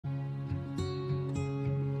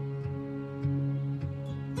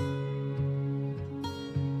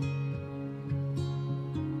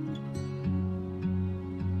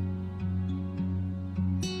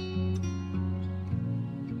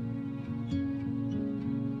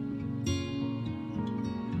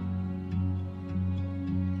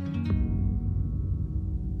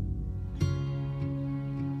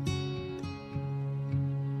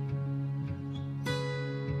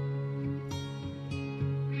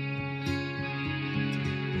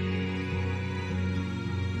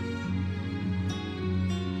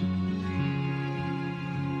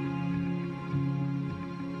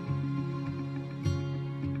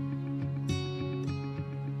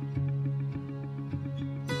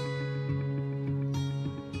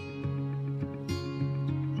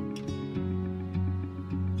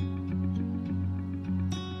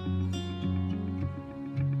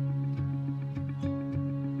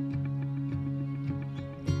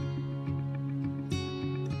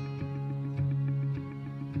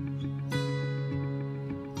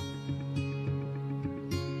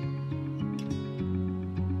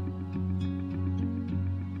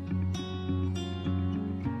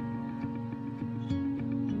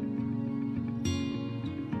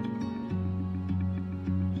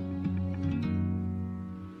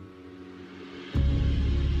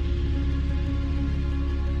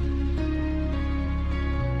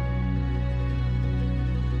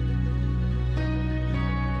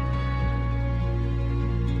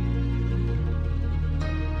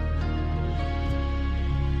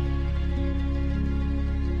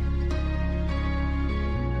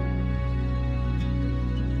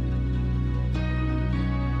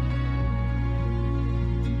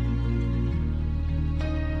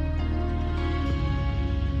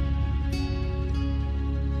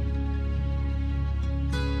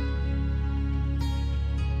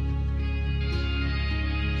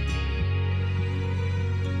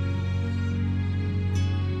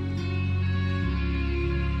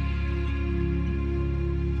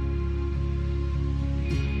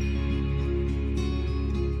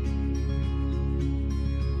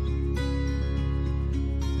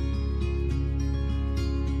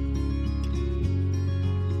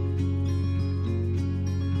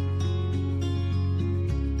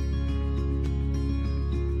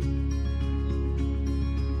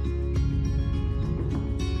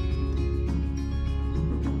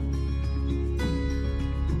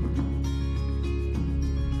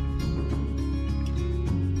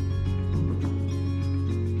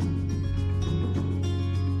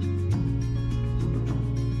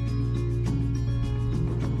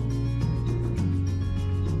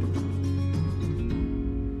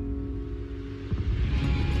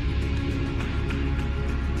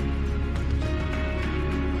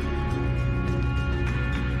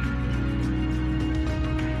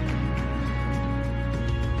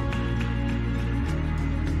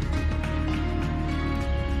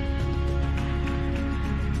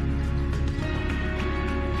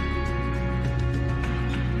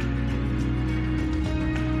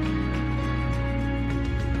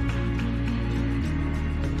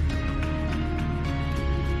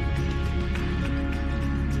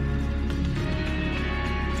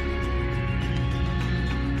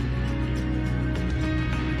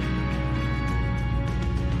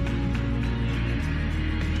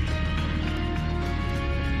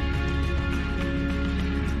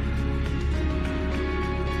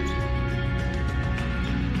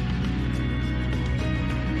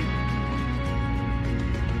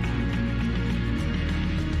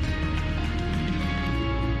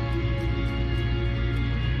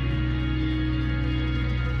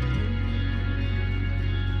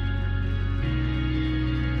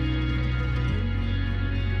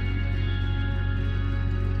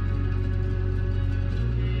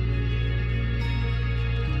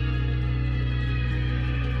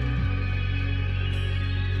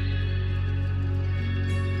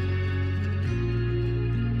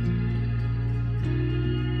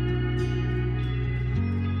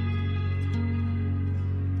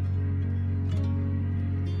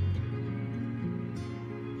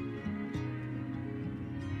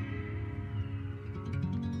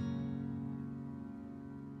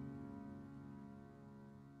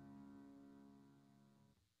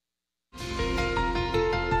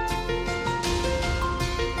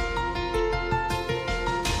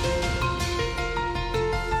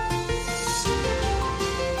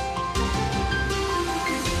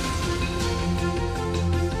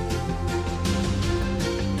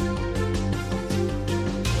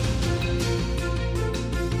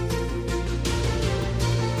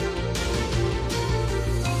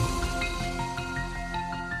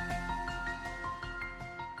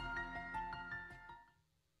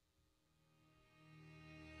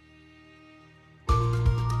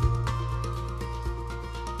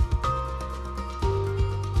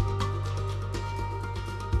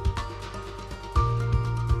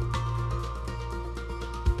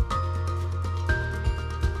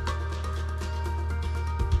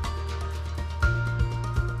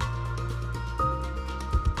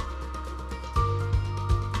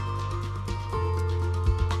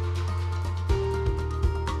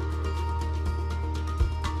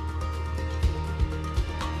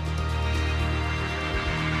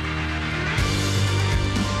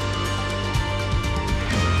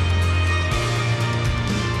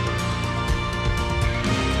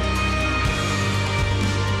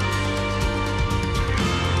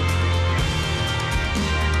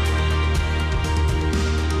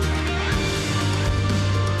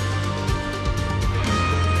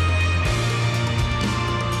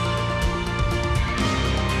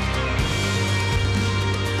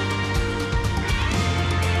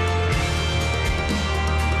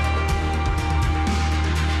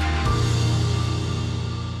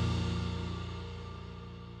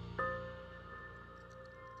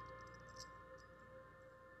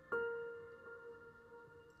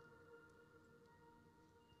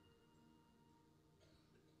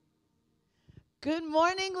Good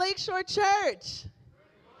morning, Lakeshore Church.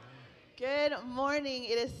 Good morning.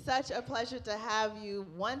 It is such a pleasure to have you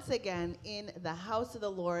once again in the house of the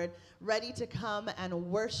Lord, ready to come and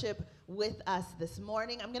worship with us this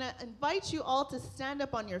morning. I'm going to invite you all to stand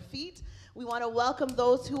up on your feet. We want to welcome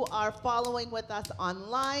those who are following with us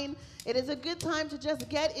online. It is a good time to just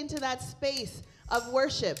get into that space of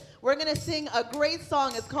worship. We're going to sing a great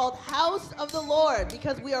song. It's called House of the Lord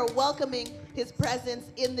because we are welcoming his presence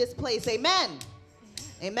in this place. Amen.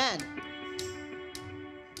 Amen.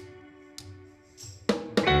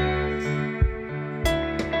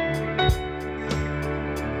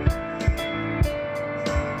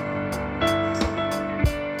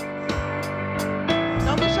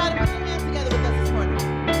 Don't be shy to put your hands together with us this morning.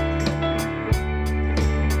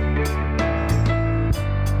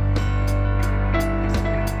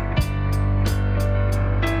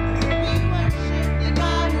 We worship the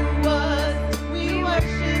God who was. We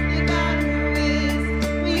worship the God who is.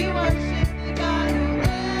 We worship the God who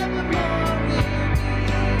evermore will be.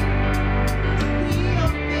 He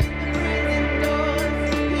opened the prison doors.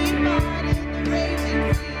 He parted the raging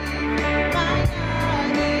sea. My God,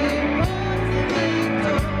 He was the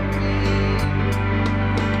victory.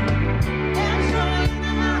 There's joy in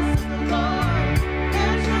the house of the Lord.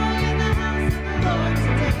 There's joy in the house of the Lord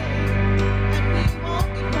today, and we won't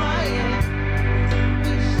be quiet.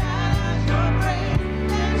 We shout out your praise.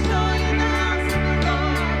 There's joy in the house of the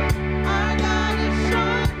Lord. Our God is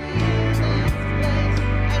surely in this place,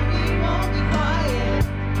 and we won't be quiet.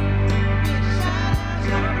 We shout out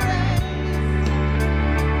your praise.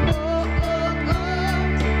 Oh, oh, oh.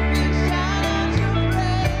 We shout out your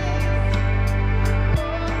praise. Oh,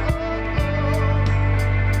 oh, oh.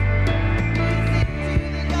 We sing to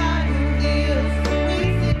the God who heals. We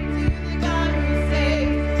sing to the God who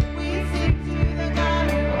saves. We sing to the God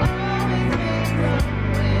who always makes a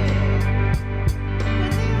way.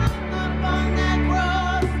 'Cause He hung upon that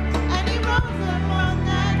cross and He rose upon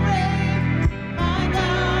that grave. My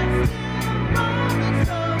God still rolling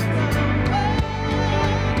stones away.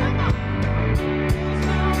 Come on. There's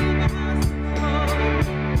joy in the house of the Lord.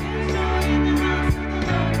 There's joy in the house of the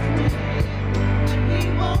Lord today, and we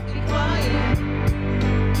won't be quiet.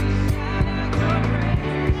 We shout out your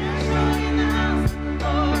praise. There's joy in the house of the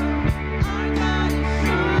Lord. Our God is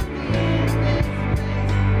surely in this place,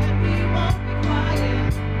 and we won't be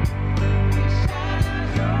quiet. We shout out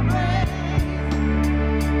your praise.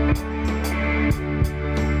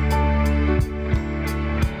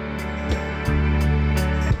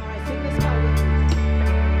 All right, sing this part with me.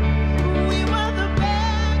 We were the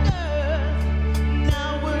beggars, now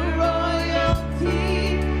we're royalty.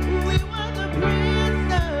 We were the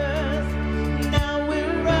prisoners, now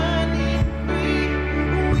we're running free.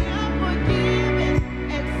 We are forgiven,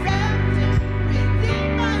 accepted,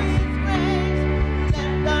 redeemed by His grace.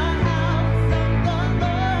 Let the house of the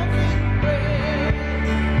Lord sing praise.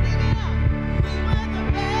 Sing it out. We were the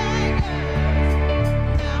beggars,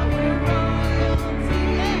 now we're royalty.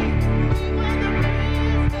 We were the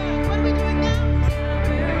prisoners. What are we doing now? Now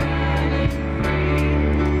we're running free.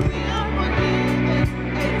 We are forgiven,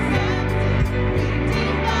 accepted,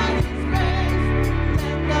 redeemed by His grace.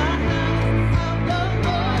 Let the house of the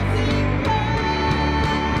Lord sing praise.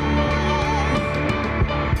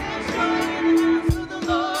 There's joy in the house of the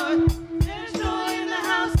Lord. There's joy in the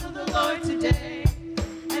house of the Lord today,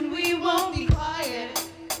 and we won't be quiet.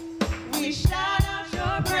 We shout out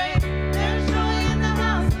your praise. There's joy in the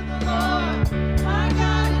house of the Lord. Our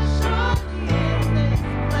God is surely in this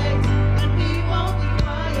place, and we won't be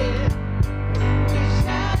quiet. We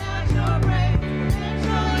shout out your praise. There's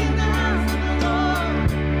joy in the house of the Lord.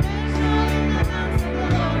 There's joy in the house of the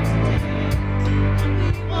Lord today, and we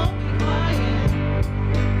won't be quiet.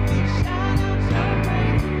 We shout out your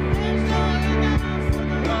praise. There's joy in the house of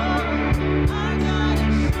the Lord. Our God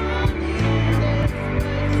is surely in this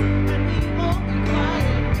place, and we won't be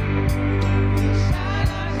quiet. We shout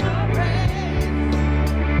out your praise.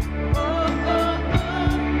 Oh, oh,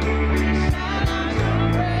 oh. We shout out your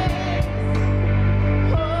praise.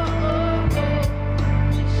 Oh, oh, oh.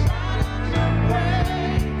 We shout out your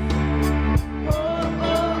praise. Oh,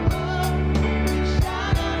 oh, oh. We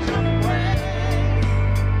shout out your praise.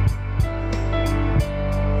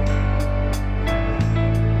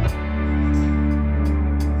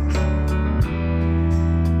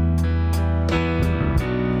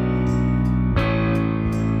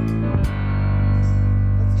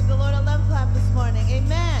 Let's give the Lord a love clap this morning.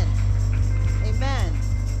 Amen. Amen.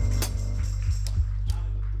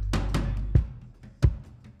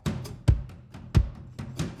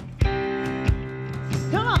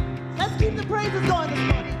 Come on, let's keep the praises going this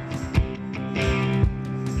morning.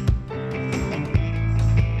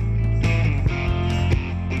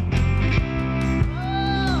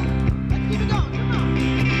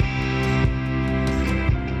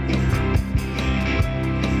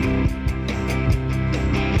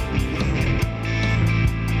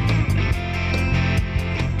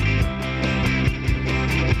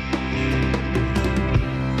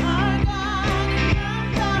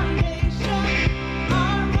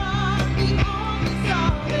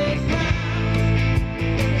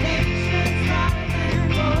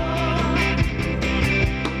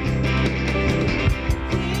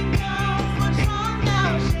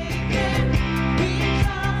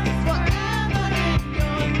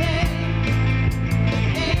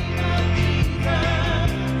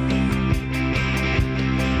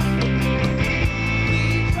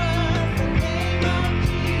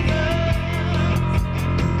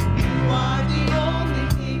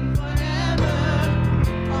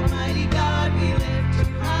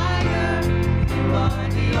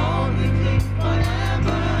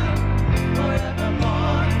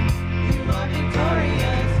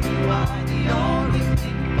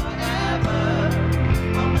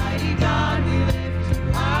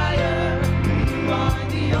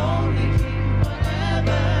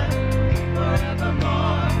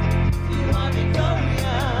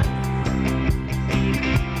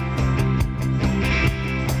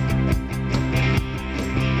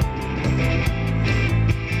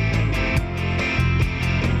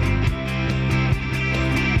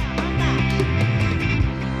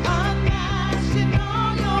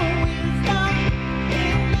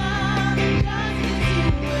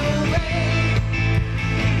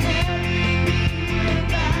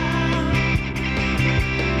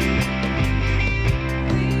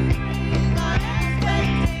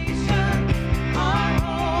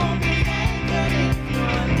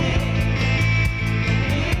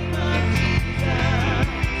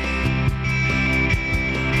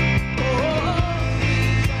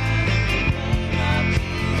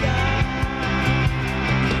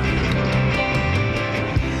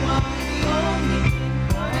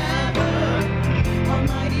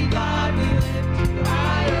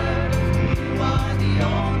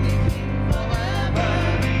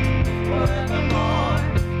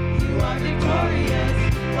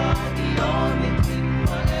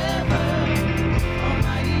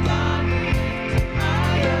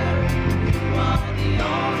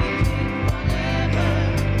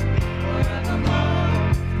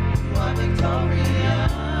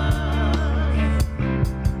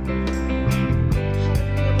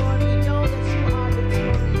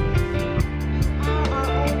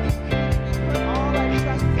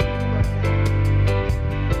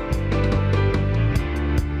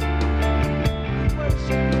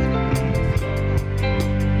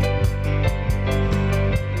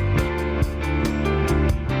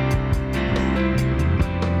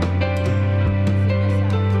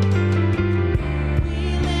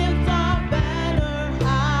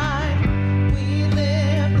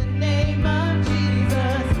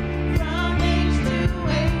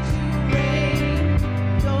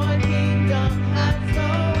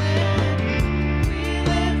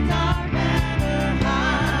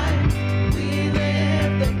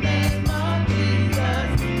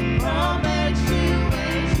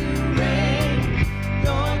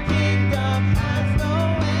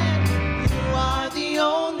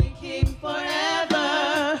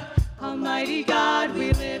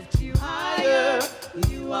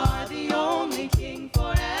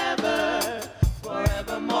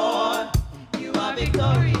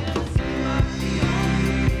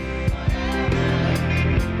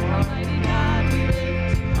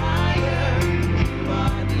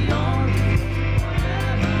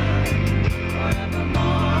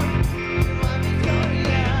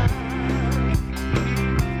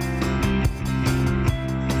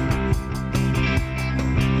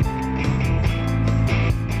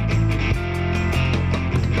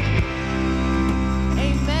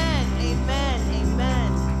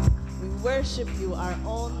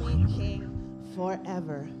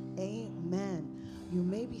 forever. Amen. You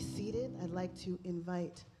may be seated. I'd like to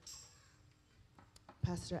invite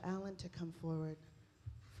Pastor Allen to come forward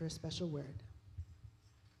for a special word.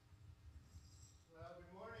 Well, good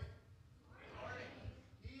morning. Good morning.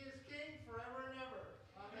 He is King forever and ever.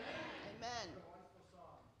 Amen. Amen. What a wonderful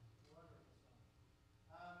song. Wonderful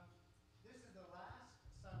song. This is the last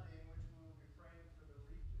Sunday in which we will be praying for the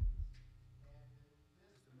regions. And this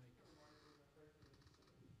particular morning, we're going to pray for the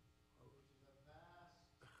Pacific, which is a vast...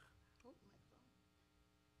 Oh, microphone.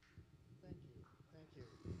 Thank you. Thank you.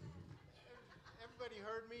 Everybody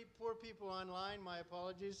heard me? Poor people online, my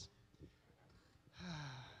apologies.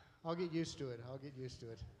 I'll get used to it. I'll get used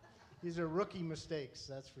to it. These are rookie mistakes,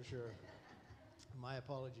 that's for sure. My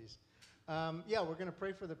apologies. Yeah, we're going to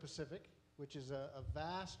pray for the Pacific, which is a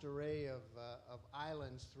vast array of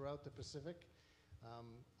islands throughout the Pacific.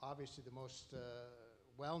 Obviously, the most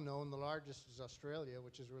well-known, the largest is Australia,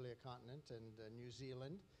 which is really a continent, and New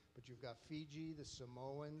Zealand. But you've got Fiji, the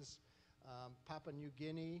Samoans, Papua New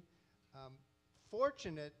Guinea.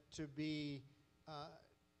 Fortunate to be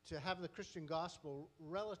to have the Christian gospel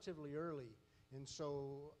relatively early, and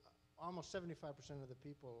so almost 75% of the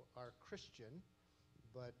people are Christian,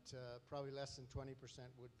 but probably less than 20%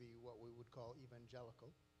 would be what we would call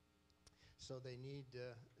evangelical. So they need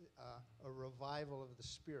a revival of the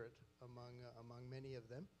Spirit among many of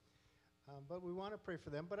them. But we want to pray for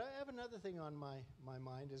them. But I have another thing on my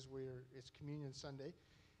mind as it's Communion Sunday,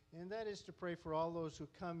 and that is to pray for all those who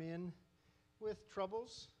come in with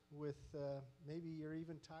troubles, with maybe you're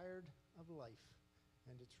even tired of life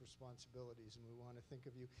and its responsibilities, and we want to think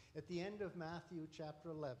of you. At the end of Matthew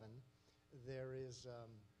chapter 11, there is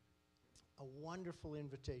a wonderful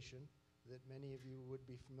invitation that many of you would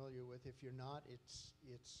be familiar with. If you're not, it's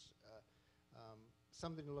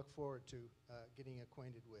something to look forward to getting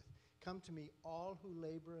acquainted with. Come to me, all who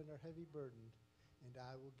labor and are heavy burdened, and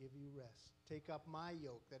I will give you rest. Take up my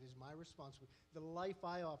yoke, that is my responsibility. The life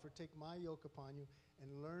I offer, take my yoke upon you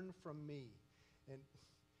and learn from me. And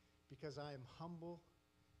because I am humble,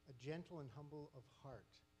 gentle and humble of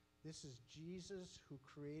heart. This is Jesus who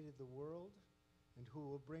created the world and who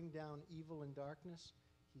will bring down evil and darkness.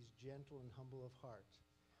 He's gentle and humble of heart.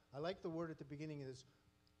 I like the word at the beginning of this,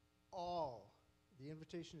 all. The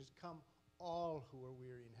invitation is come, all who are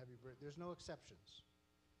weary and heavy burdened. There's no exceptions.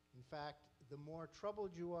 In fact, the more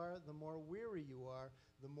troubled you are, the more weary you are,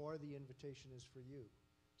 the more the invitation is for you.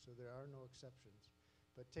 So there are no exceptions.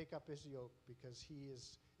 But take up his yoke because he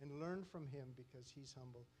is, and learn from him because he's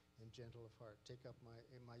humble and gentle of heart. Take up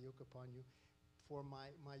my yoke upon you. For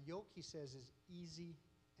my yoke, he says, is easy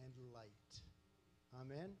and light.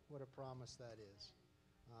 Amen? What a promise that is.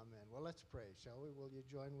 Amen. Well, let's pray, shall we? Will you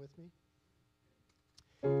join with me?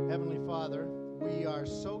 Heavenly Father, we are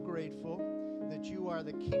so grateful that you are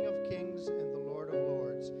the King of Kings and the Lord of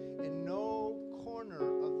Lords. And no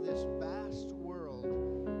corner of this vast world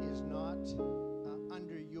is not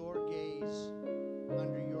under your gaze,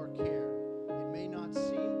 under your care. It may not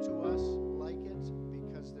seem to us like it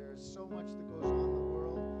because there is so much that goes on in the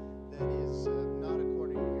world that is not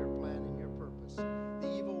according to your plan and your purpose.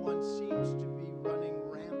 The evil one seems to be running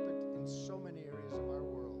rampant in so many areas of our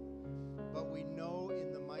world. But we know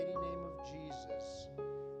in the mighty name of Jesus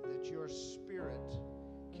that your Spirit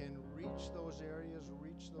can reach those areas,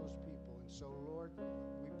 reach those people. And so, Lord,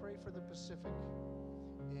 we pray for the Pacific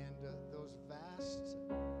and those vast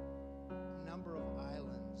number of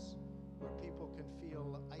islands where people can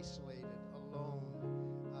feel isolated, alone.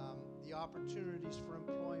 The opportunities for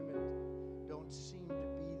employment don't seem to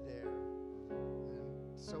be there.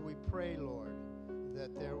 And so we pray, Lord,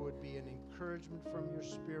 that there would be an encouragement from your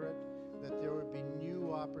Spirit, that there would be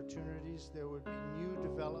new opportunities, there would be new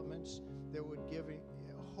developments that would give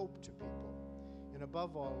hope to people. And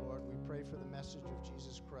above all, Lord, we pray for the message of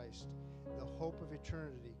Jesus Christ. The hope of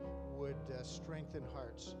eternity would strengthen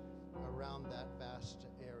hearts around that vast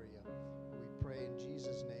area. We pray in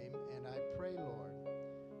Jesus' name. And I pray, Lord,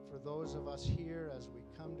 for those of us here as we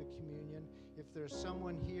come to communion, if there's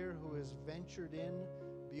someone here who has ventured in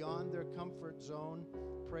beyond their comfort zone,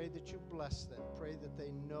 pray that you bless them. Pray that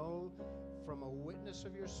they know from a witness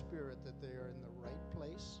of your Spirit that they are in the right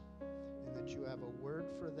place and that you have a word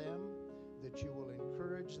for them, that you will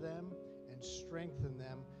encourage them and strengthen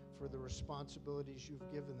them for the responsibilities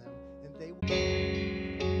you've given them. And they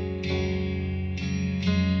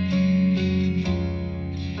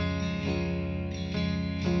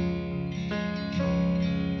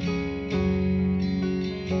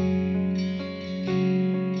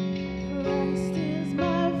Christ is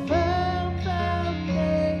my firm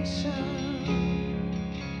foundation,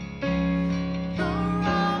 the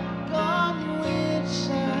rock on which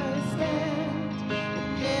I stand.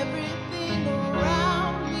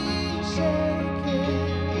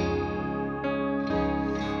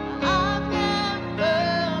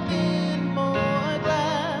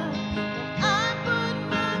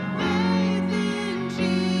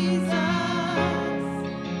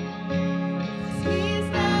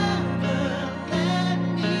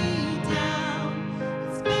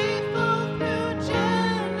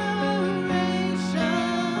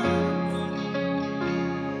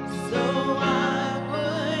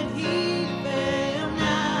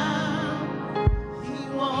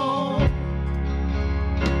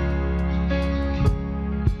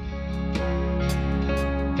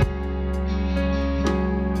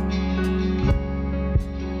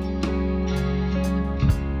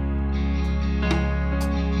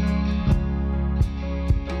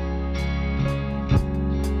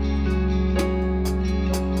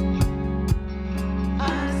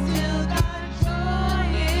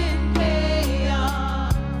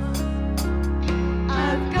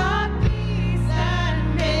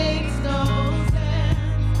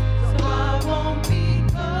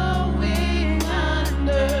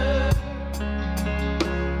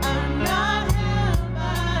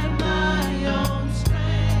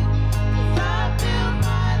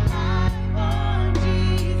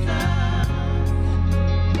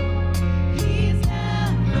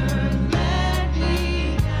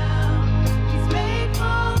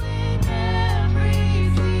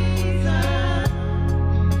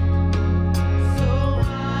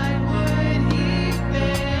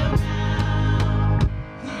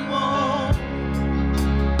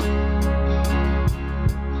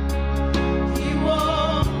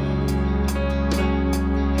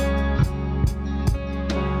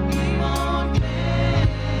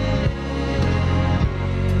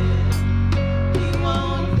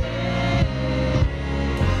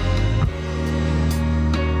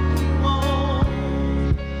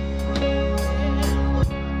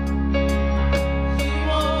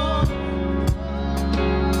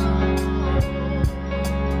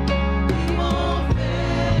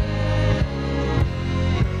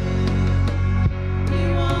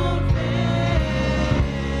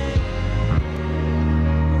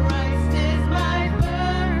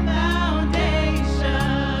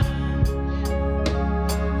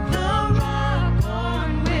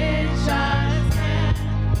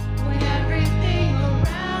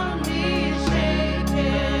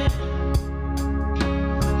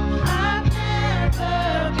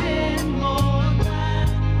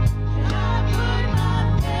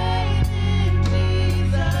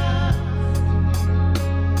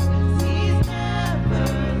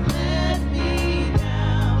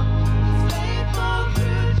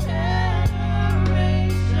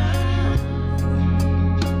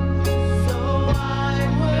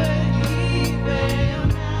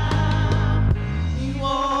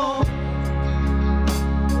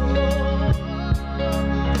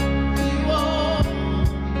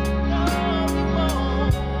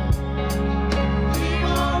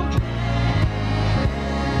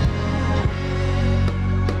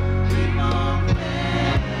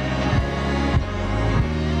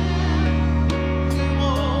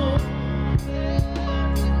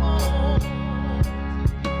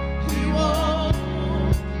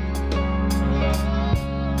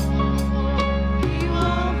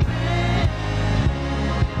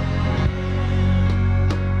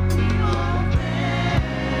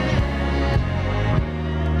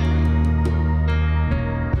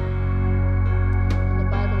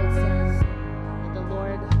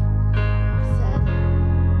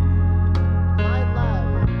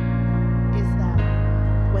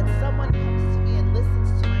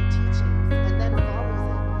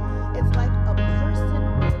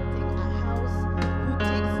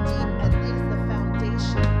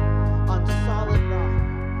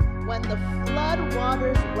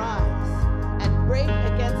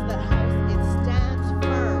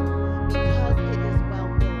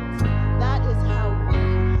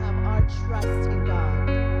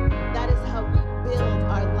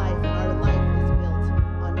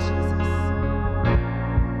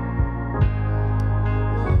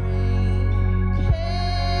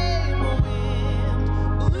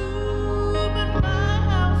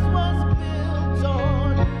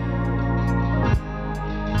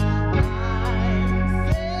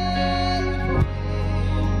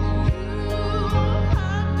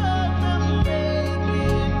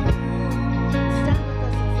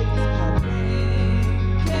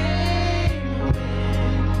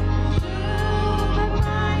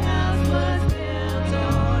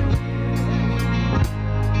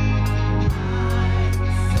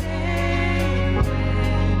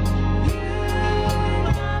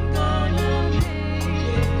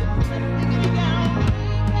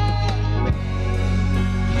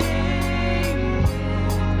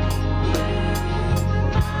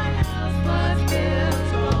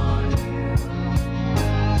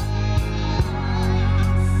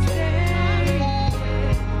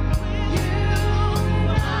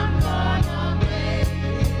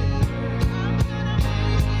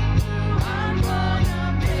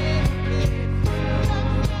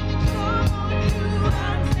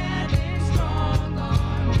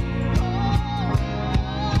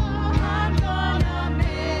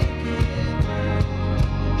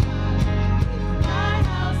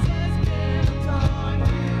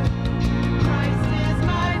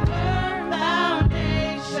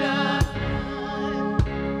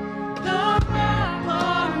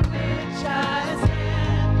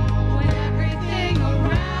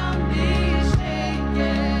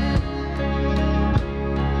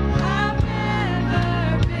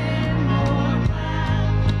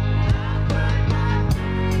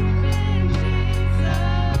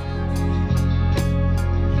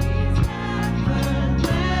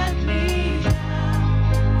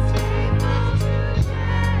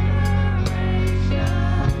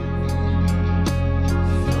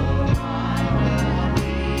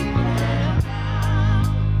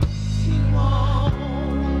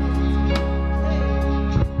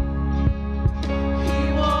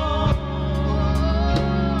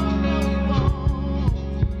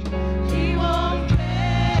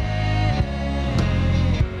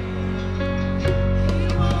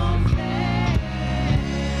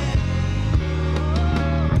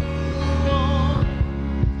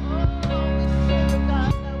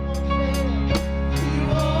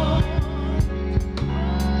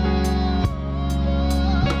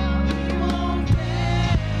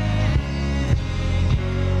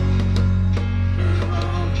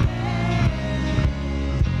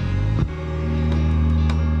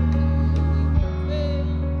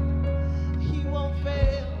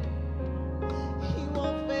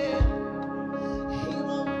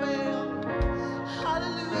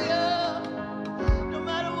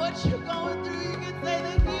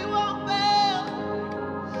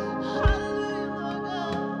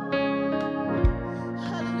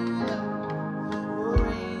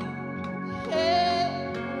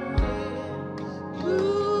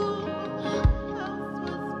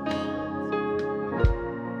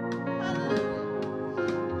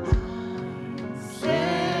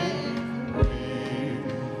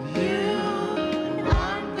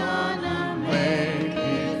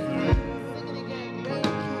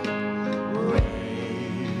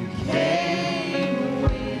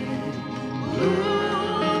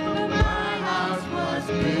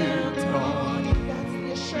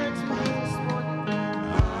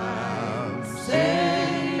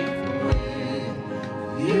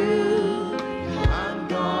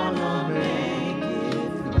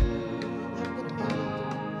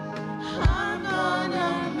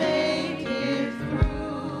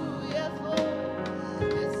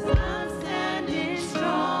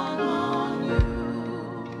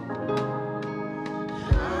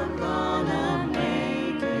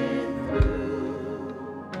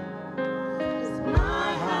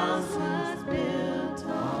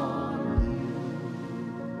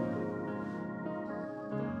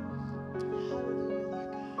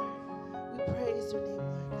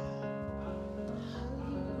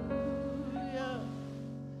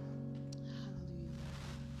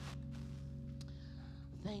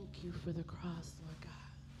 thank you for the cross, Lord God.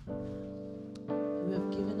 You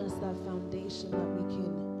have given us that foundation that we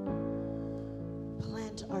can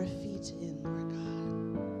plant our feet in, Lord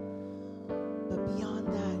God. But beyond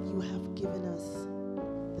that, you have given us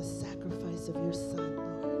the sacrifice of your Son,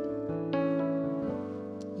 Lord.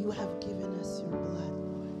 You have given us your blood,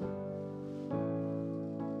 Lord.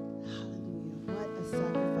 Hallelujah. What a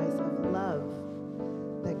sacrifice of love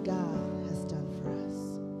that God has done for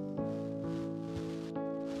us.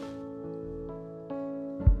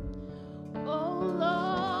 Oh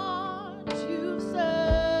Lord, you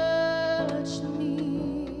searched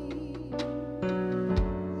me.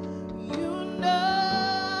 You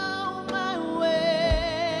know my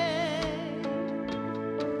way.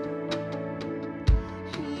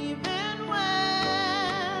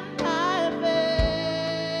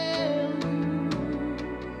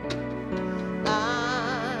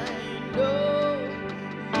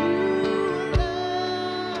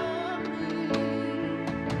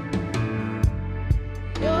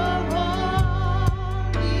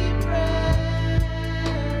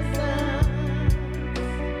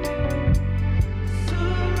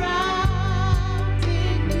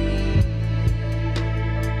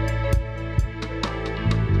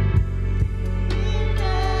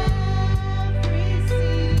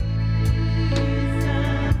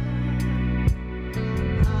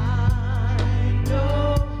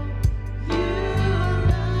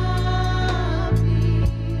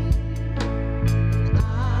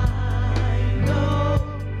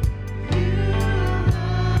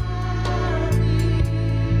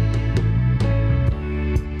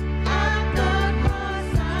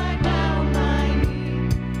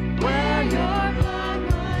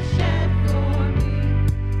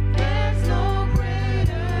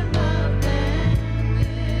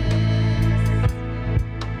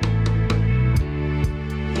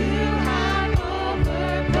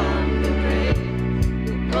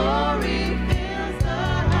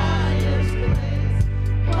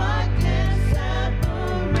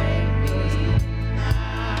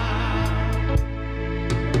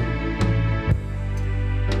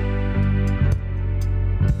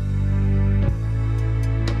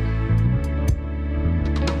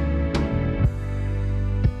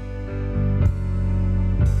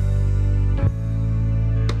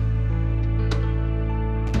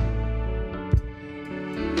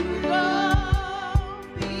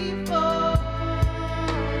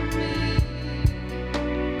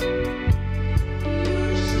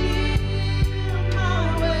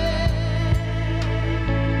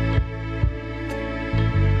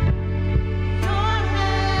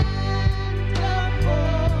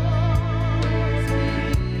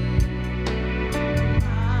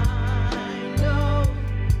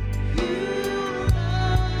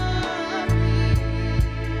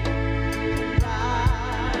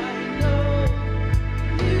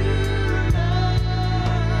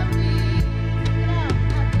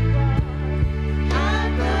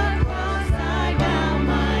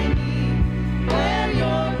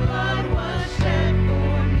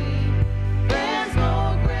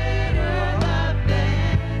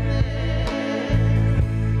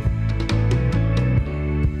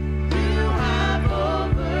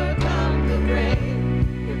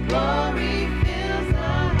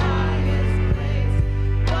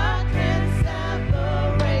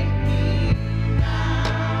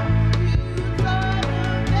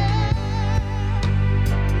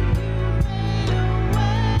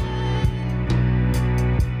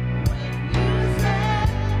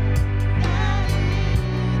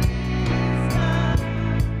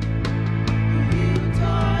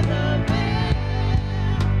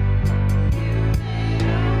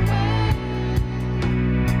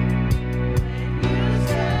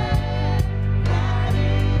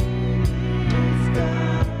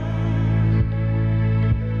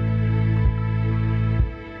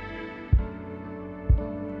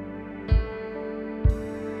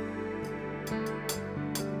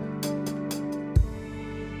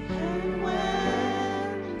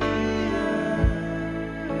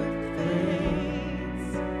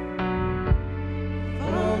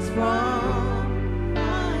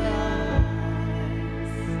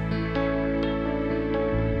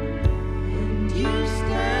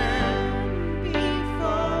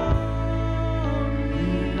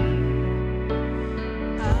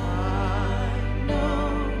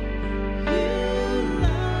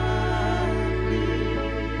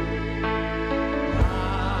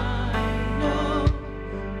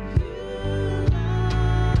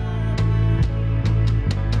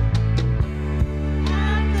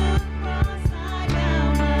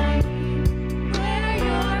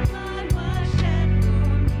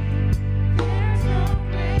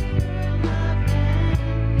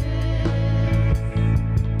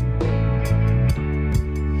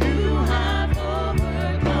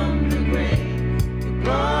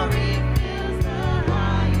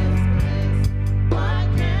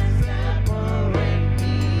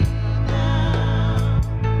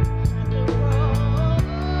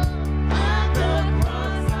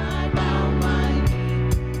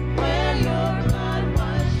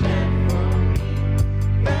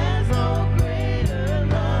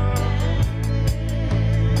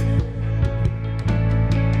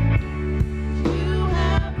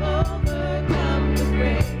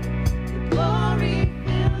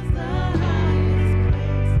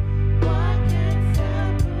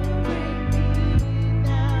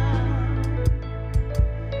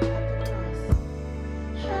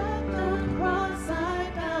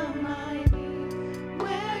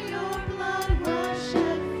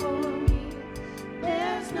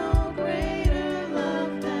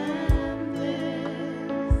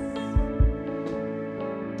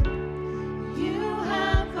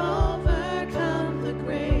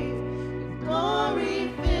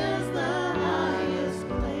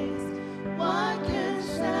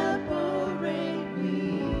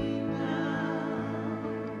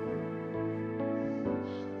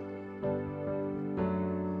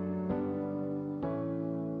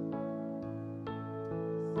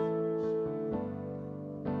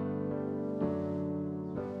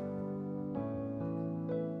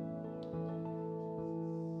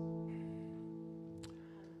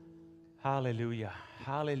 Hallelujah.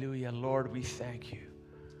 Hallelujah. Lord, we thank you.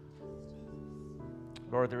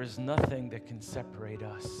 Lord, there is nothing that can separate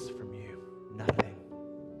us from you. Nothing.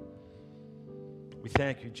 We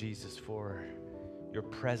thank you, Jesus, for your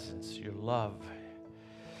presence, your love.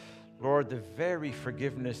 Lord, the very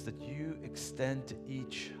forgiveness that you extend to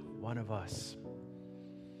each one of us.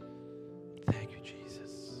 Thank you,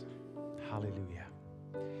 Jesus. Hallelujah.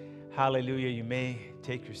 Hallelujah. You may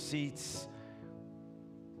take your seats.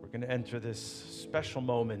 We're going to enter this special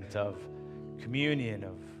moment of communion,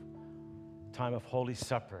 of time of Holy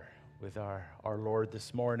Supper with our Lord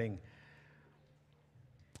this morning.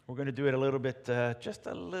 We're going to do it a little bit, just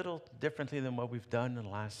a little differently than what we've done in the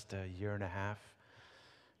last year and a half.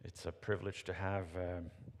 It's a privilege to have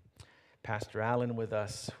Pastor Allen with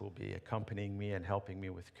us, who will be accompanying me and helping me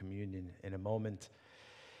with communion in a moment.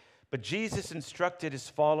 But Jesus instructed his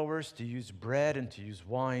followers to use bread and to use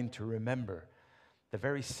wine to remember the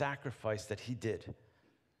very sacrifice that he did.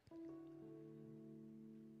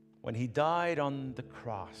 When he died on the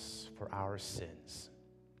cross for our sins.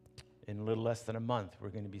 In a little less than a month, we're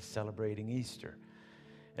going to be celebrating Easter.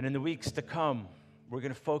 And in the weeks to come, we're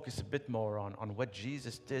going to focus a bit more on what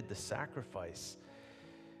Jesus did, the sacrifice,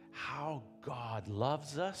 how God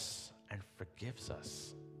loves us and forgives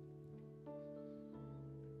us.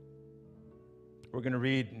 We're going to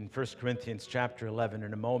read in 1 Corinthians chapter 11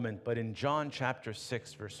 in a moment, but in John chapter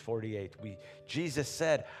 6, verse 48, Jesus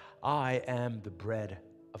said, I am the bread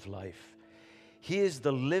of life. He is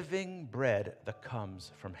the living bread that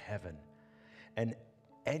comes from heaven. And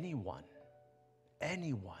anyone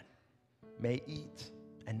may eat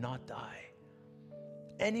and not die.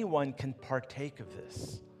 Anyone can partake of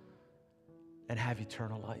this and have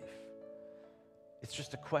eternal life. It's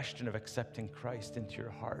just a question of accepting Christ into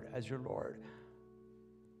your heart as your Lord.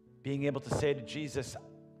 Being able to say to Jesus,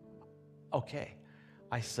 okay,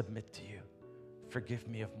 I submit to you. Forgive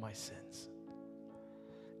me of my sins.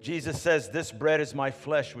 Jesus says, this bread is my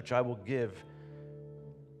flesh, which I will give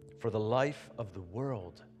for the life of the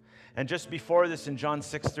world. And just before this, in John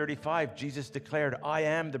 6:35, Jesus declared, I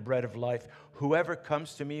am the bread of life. Whoever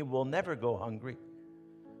comes to me will never go hungry.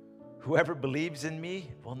 Whoever believes in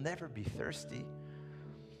me will never be thirsty.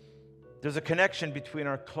 There's a connection between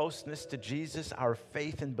our closeness to Jesus, our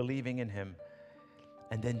faith in believing in him,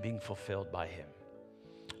 and then being fulfilled by him.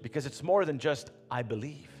 Because it's more than just, I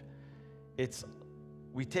believe.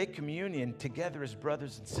 We take communion together as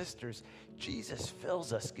brothers and sisters. Jesus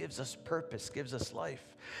fills us, gives us purpose, gives us life.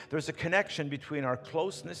 There's a connection between our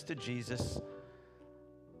closeness to Jesus,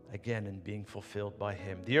 again, and being fulfilled by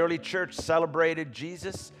him. The early church celebrated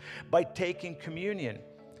Jesus by taking communion.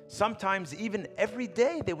 Sometimes even every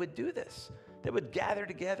day they would do this. They would gather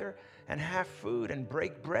together and have food and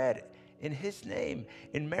break bread in his name,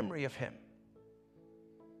 in memory of him.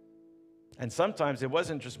 And sometimes it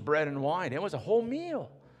wasn't just bread and wine. It was a whole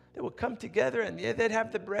meal. They would come together and they'd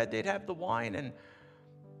have the bread, they'd have the wine,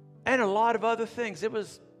 and a lot of other things. It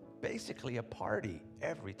was basically a party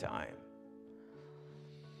every time.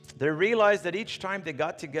 They realized that each time they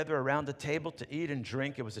got together around the table to eat and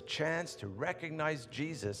drink, it was a chance to recognize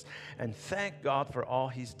Jesus and thank God for all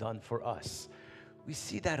he's done for us. We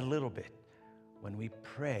see that a little bit when we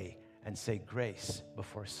pray and say grace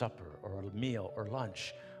before supper or a meal or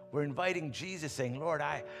lunch. We're inviting Jesus, saying, Lord,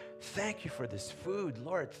 I thank you for this food.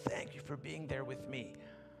 Lord, thank you for being there with me.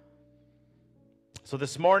 So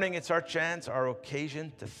this morning, it's our chance, our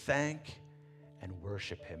occasion to thank and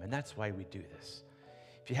worship him. And that's why we do this.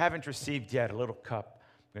 If you haven't received yet a little cup,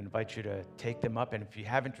 I'm going to invite you to take them up. And if you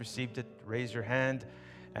haven't received it, raise your hand.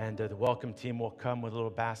 And the welcome team will come with a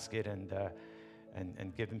little basket and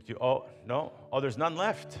give them to you. Oh, no. Oh, there's none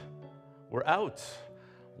left. We're out.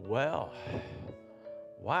 Well,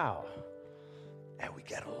 wow. And we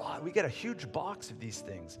get a lot. We get a huge box of these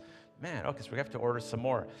things. Man, okay, so we have to order some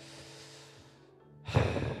more.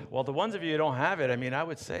 Well, the ones of you who don't have it, I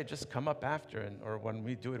would say just come up after, or when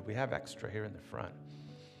we do it, we have extra here in the front,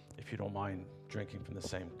 if you don't mind drinking from the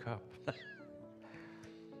same cup. I'm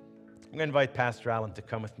going to invite Pastor Allen to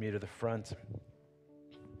come with me to the front.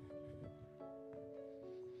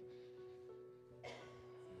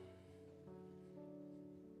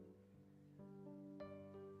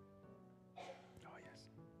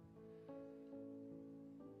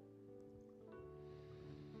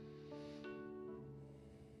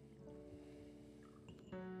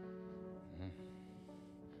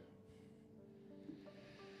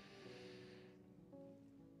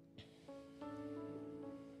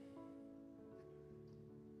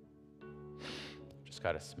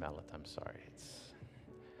 Got to smell it. I'm sorry.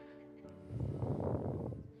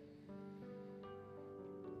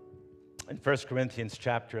 1 Corinthians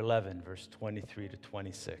chapter 11, verse 23 to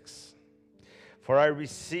 26. For I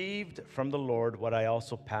received from the Lord what I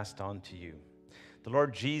also passed on to you. The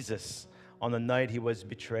Lord Jesus, on the night he was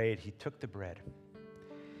betrayed, he took the bread.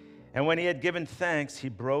 And when he had given thanks, he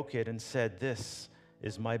broke it and said, "This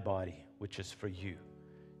is my body, which is for you.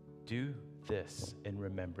 Do this in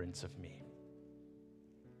remembrance of me."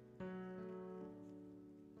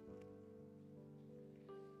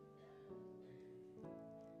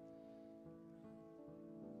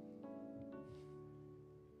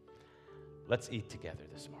 Let's eat together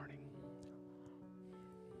this morning.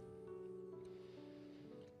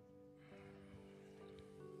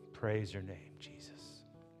 Praise your name, Jesus.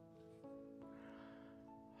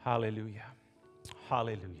 Hallelujah.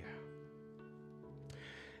 Hallelujah.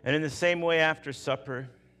 And in the same way, after supper,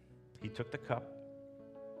 he took the cup.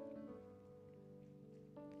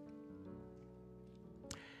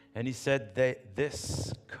 And he said that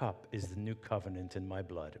this cup is the new covenant in my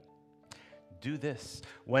blood. Do this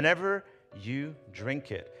whenever you drink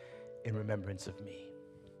it in remembrance of me.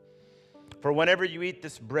 For whenever you eat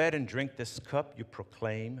this bread and drink this cup, you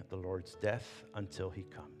proclaim the Lord's death until he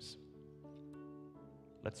comes.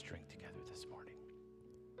 Let's drink together this morning.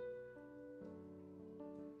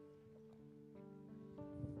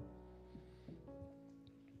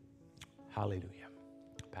 Hallelujah.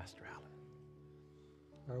 Pastor Allen.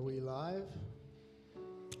 Are we live?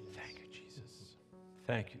 Thank you, Jesus.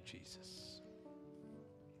 Thank you, Jesus.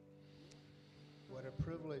 What a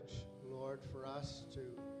privilege, Lord, for us to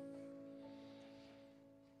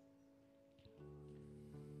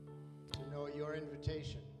know your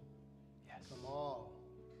invitation Yes. from all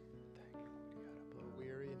Thank you. who are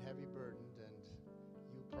weary and heavy burdened, and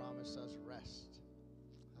you promise us rest.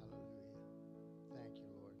 Hallelujah. Thank you,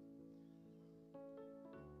 Lord.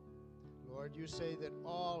 Lord, you say that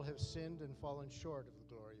all have sinned and fallen short of the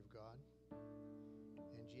glory of God,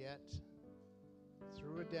 and yet,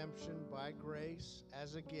 through redemption, by grace,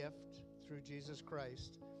 as a gift, through Jesus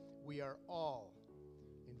Christ, we are all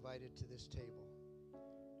invited to this table.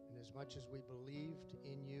 And as much as we believed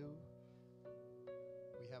in you,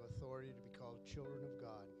 we have authority to be called children of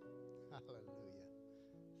God. Hallelujah.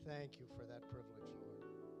 Thank you for that privilege, Lord.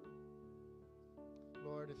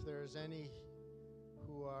 Lord, if there is any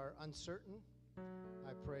who are uncertain,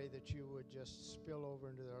 I pray that you would just spill over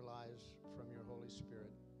into their lives from your Holy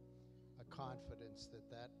Spirit a confidence that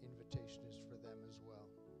that invitation is for them as well.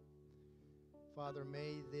 Father,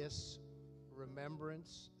 may this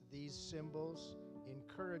remembrance, these symbols,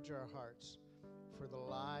 encourage our hearts for the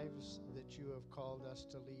lives that you have called us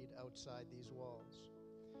to lead outside these walls.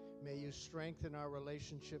 May you strengthen our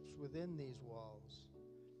relationships within these walls,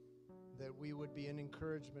 that we would be an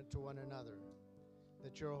encouragement to one another,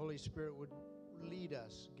 that your Holy Spirit would lead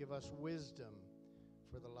us, give us wisdom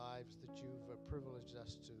for the lives that you've privileged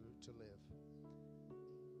us to live.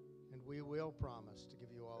 And we will promise to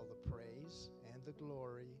give you all the praise and the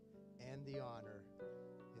glory and the honor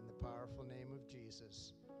in the powerful name of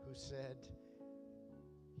Jesus, who said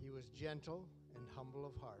he was gentle and humble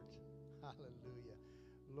of heart. Hallelujah.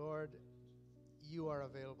 Lord, you are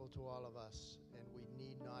available to all of us, and we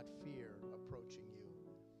need not fear approaching you.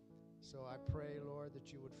 So I pray, Lord,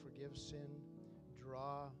 that you would forgive sin,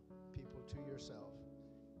 draw people to yourself.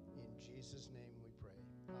 In Jesus' name we pray.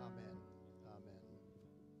 Amen. Amen.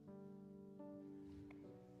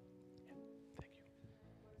 Thank you.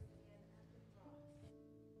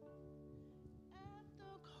 At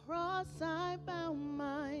the cross I bow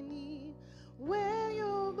my knee, where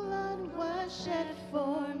your blood was shed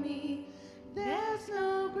for me. There's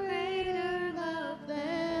no greater love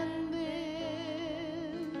than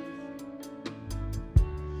this.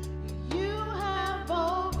 You have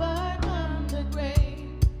overcome the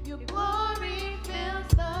grave. Your glory fills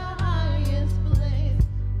the highest place.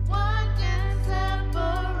 What can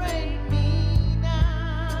separate me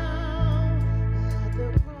now? At the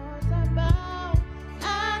cross I bow.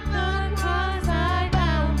 At the cross I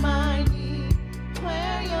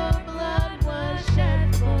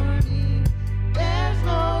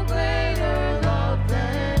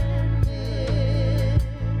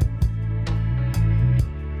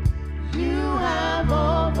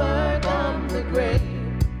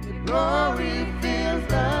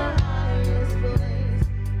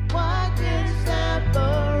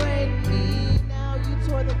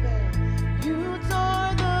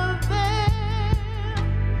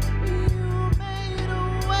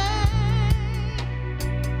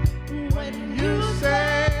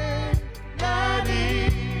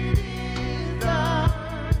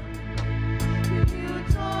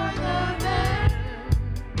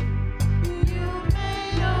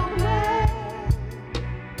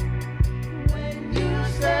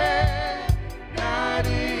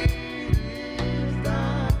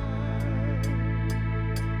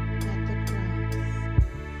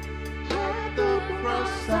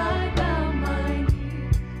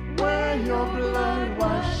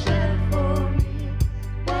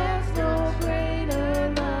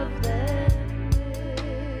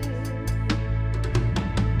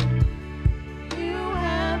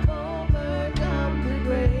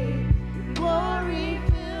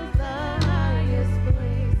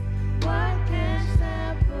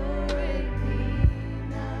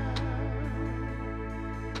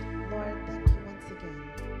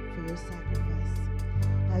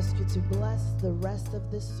ask you to bless the rest of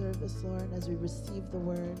this service, Lord, as we receive the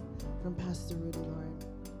word from Pastor Rudy, Lord.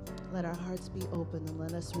 Let our hearts be open and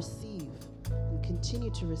let us receive and continue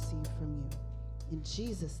to receive from you. In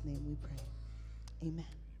Jesus' name we pray. Amen.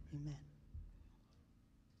 Amen.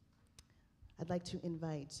 I'd like to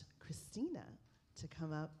invite Christina to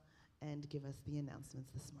come up and give us the announcements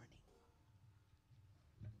this morning.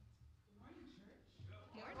 Good morning, church. Good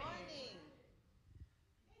morning.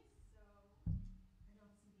 Okay, so I don't see the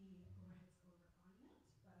overhead score on yet,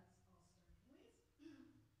 but I'll start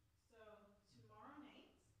anyways. So tomorrow night,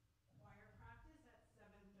 choir practice at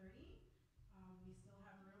 7:30. We still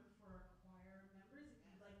have room for choir members if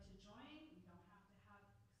you'd like to join. You don't have to have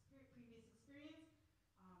previous experience.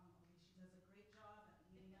 Alicia does a great job at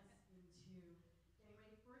leading us into getting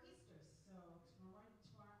ready for Easter. So tomorrow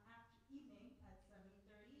after evening at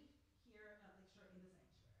 7:30 here at Lakeshore in the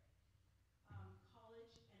sanctuary.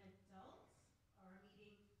 College and adults are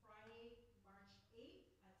meeting Friday, March 8th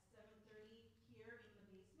at 7:30 here in the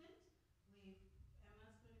basement. I believe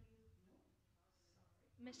Emma's going to be, no, sorry.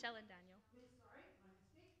 Michelle and Daniel. Sorry, my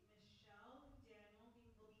mistake. Michelle and Daniel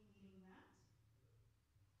will be leading that.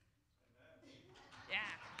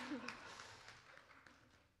 Yeah.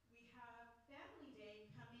 We have Family Day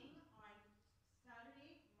coming on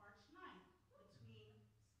Saturday, March 9th between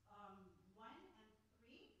 1 and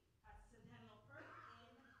 3 at Centennial Park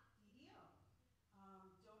in DDO.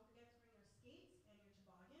 Don't forget to bring your skates and your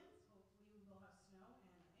toboggans. Hopefully we will have snow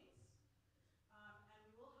and ice. And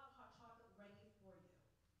we will have hot chocolate ready for you.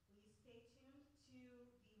 Please stay tuned to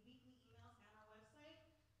the weekly emails and our website.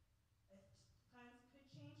 If plans could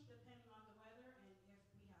change depending on the weather and if we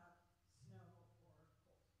have snow or cold.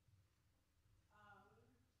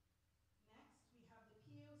 Next, we have the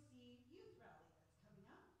POC Youth Rally that's coming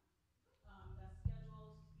up. That's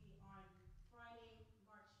scheduled to be on Friday,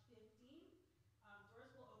 March 15th.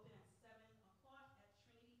 Doors will open at 7 o'clock at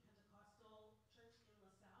Trinity Pentecostal Church in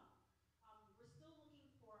LaSalle. We're still looking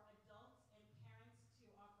for adults and parents to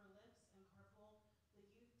offer lifts and carpool the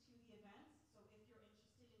youth to the events. So if you're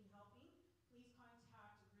interested in helping, please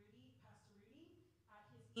contact Rudy, Pastor Rudy, at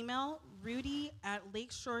his email,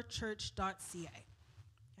 rudy@lakeshorechurch.ca.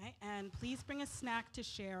 Okay, and please bring a snack to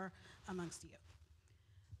share amongst you.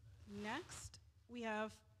 Next, we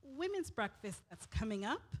have women's breakfast that's coming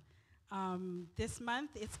up. This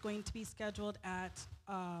month, it's going to be scheduled it's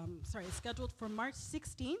scheduled for March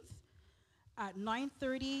 16th at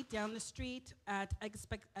 9:30 down the street at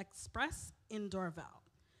Express in Dorval.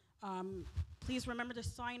 Please remember to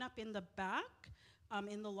sign up in the back,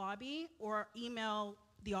 in the lobby, or email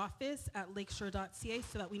the office at lakeshore.ca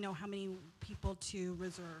so that we know how many people to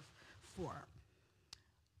reserve for.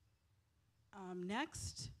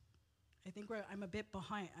 Next, I'm a bit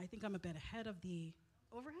behind. I think I'm a bit ahead of the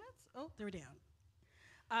overheads. Oh, they're down.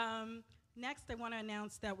 Next, I want to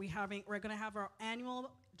announce that we're going to have our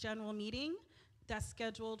annual general meeting that's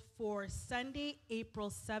scheduled for Sunday, April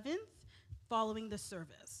 7th, following the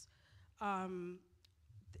service.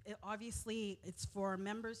 Obviously, it's for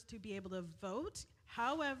members to be able to vote.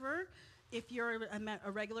 However, if you're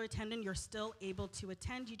a regular attendant, you're still able to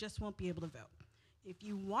attend. You just won't be able to vote. If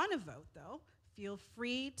you want to vote, though, feel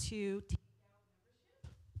free to take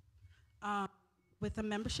out membership. With a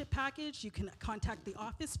membership package, you can contact the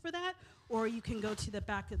office for that, or you can go to the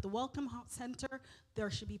back at the Welcome Center.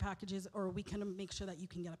 There should be packages, or we can make sure that you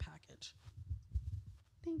can get a package.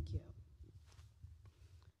 Thank you.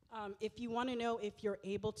 If you want to know if you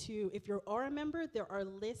are a member, there are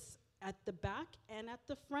lists at the back and at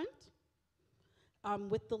the front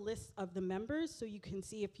with the list of the members, so you can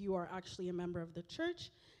see if you are actually a member of the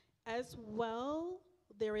church. As well,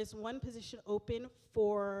 there is one position open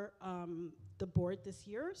for the board this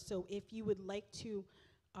year, so if you would like to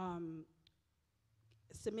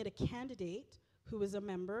submit a candidate who is a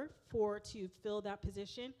member to fill that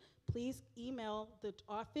position, please email the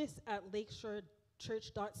office at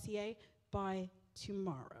lakeshorechurch.ca by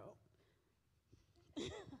tomorrow.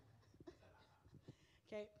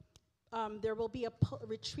 Okay. There will be a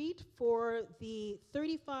retreat for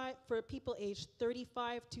people aged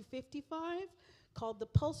 35 to 55 called the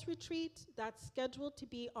Pulse Retreat. That's scheduled to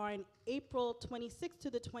be on April 26th to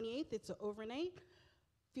the 28th. It's an overnight.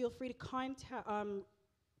 Feel free to contact,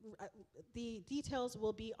 the details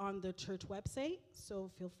will be on the church website, so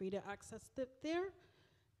feel free to access it there.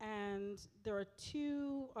 And there are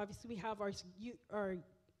obviously we have our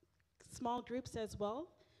small groups as well.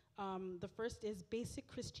 The first is Basic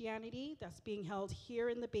Christianity, that's being held here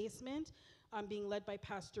in the basement, being led by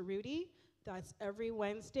Pastor Rudy. That's every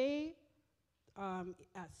Wednesday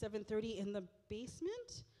at 7:30 in the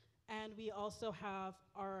basement. And we also have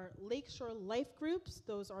our Lakeshore Life groups.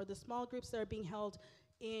 Those are the small groups that are being held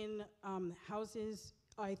in houses.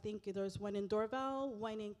 I think there's one in Dorval,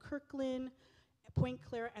 one in Kirkland, Point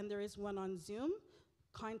Claire, and there is one on Zoom.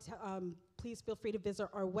 Please feel free to visit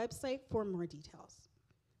our website for more details.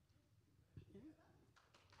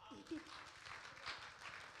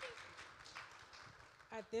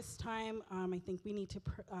 At this time, I think we need to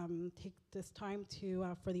take this time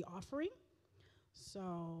to for the offering.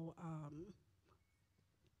 So,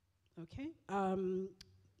 okay.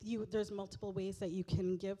 There's multiple ways that you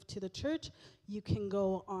can give to the church. You can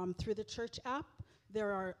go through the church app.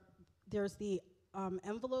 There's the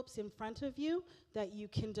envelopes in front of you that you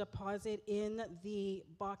can deposit in the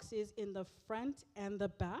boxes in the front and the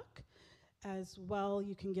back. As well,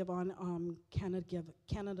 you can give on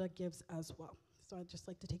Canada Gives as well. So I'd just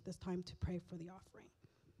like to take this time to pray for the offering.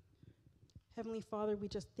 Heavenly Father, we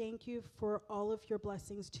just thank you for all of your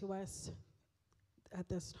blessings to us at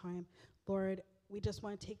this time. Lord, we just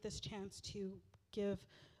want to take this chance to give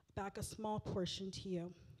back a small portion to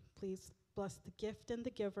you. Please bless the gift and the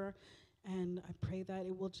giver, and I pray that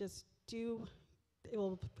it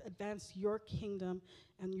will advance your kingdom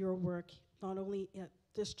and your work, not only at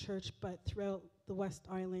this church, but throughout the West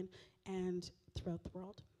Island and throughout the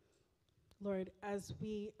world. Lord, as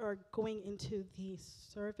we are going into the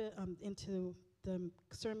into the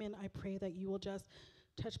sermon, I pray that you will just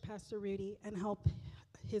touch Pastor Rudy and help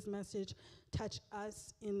his message touch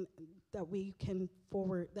us in that we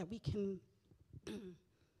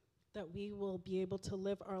will be able to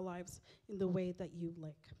live our lives in the way that you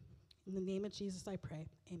like. In the name of Jesus, I pray.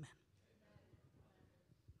 Amen.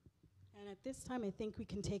 And at this time, I think we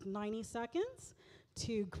can take 90 seconds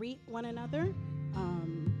to greet one another.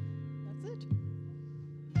 That's it.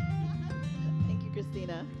 Thank you,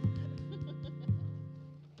 Christina.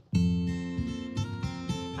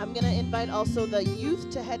 I'm going to invite also the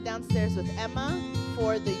youth to head downstairs with Emma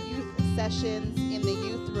for the youth sessions in the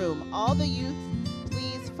youth room. All the youth,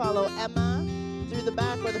 please follow Emma through the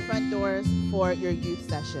back or the front doors for your youth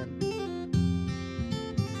session.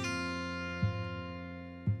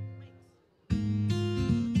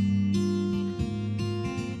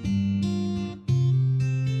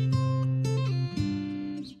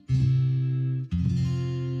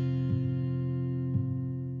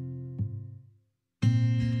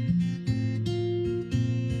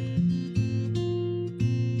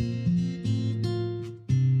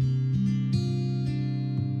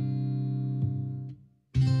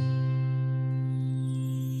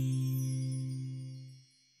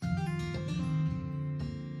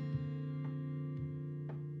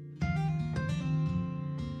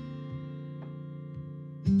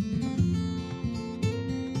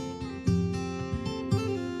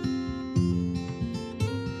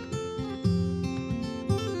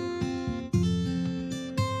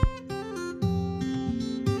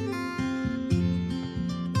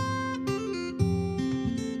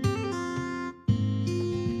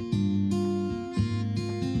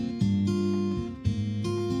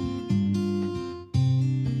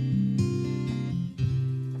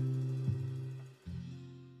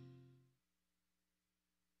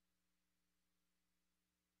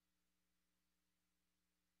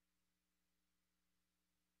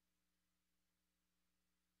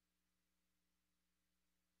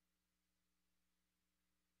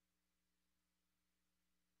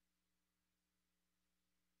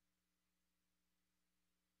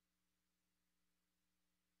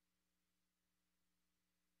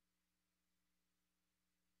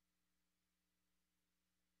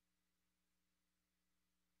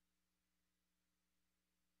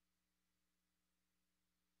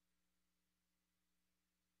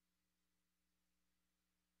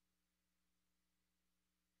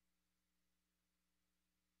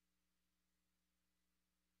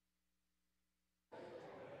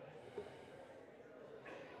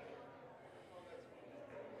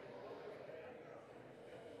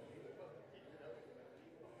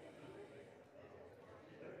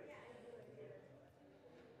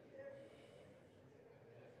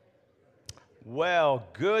 Well,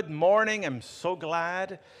 good morning. I'm so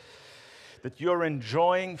glad that you're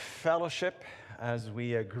enjoying fellowship as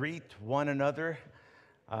we greet one another.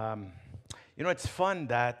 It's fun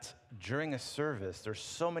that during a service, there's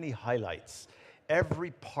so many highlights.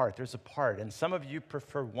 Every part, there's a part, and some of you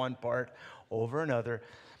prefer one part over another,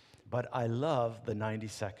 but I love the 90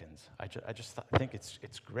 seconds. I just think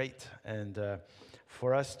it's great, and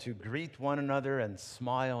for us to greet one another and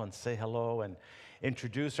smile and say hello and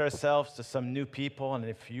introduce ourselves to some new people. And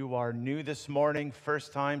if you are new this morning,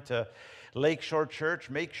 first time to Lakeshore Church,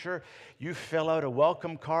 make sure you fill out a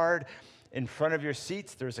welcome card. in front of your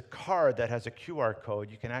seats, there's a card that has a QR code.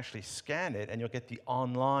 You can actually scan it, and you'll get the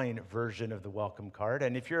online version of the welcome card.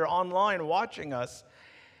 And if you're online watching us,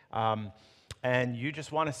 and you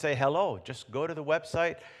just want to say hello, just go to the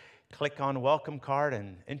website, click on welcome card,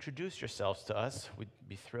 and introduce yourselves to us. We'd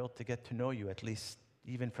be thrilled to get to know you, at least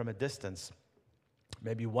even from a distance.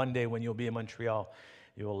 Maybe one day when you'll be in Montreal,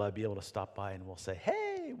 you'll be able to stop by and we'll say,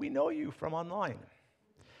 hey, we know you from online.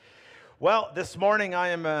 Well, this morning I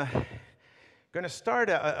am going to start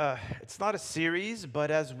it's not a series,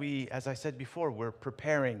 but as I said before, we're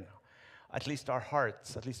preparing at least our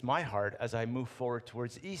hearts, at least my heart, as I move forward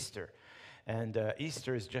towards Easter. And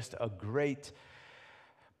Easter is just a great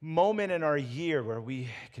moment in our year where we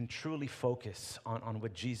can truly focus on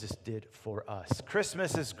what Jesus did for us.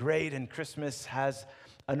 Christmas is great, and Christmas has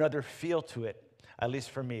another feel to it, at least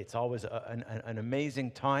for me. It's always an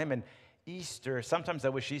amazing time. And Easter, sometimes I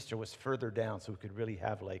wish Easter was further down so we could really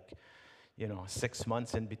have 6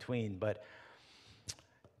 months in between, but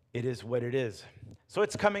it is what it is. So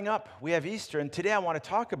it's coming up. We have Easter, and today I want to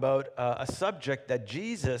talk about a subject that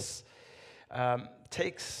Jesus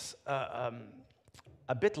takes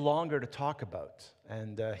a bit longer to talk about.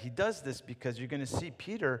 And he does this because you're going to see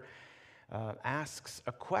Peter asks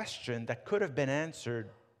a question that could have been answered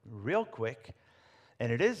real quick,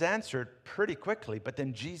 and it is answered pretty quickly, but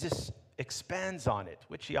then Jesus expands on it,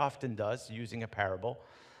 which he often does using a parable.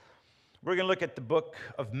 We're going to look at the book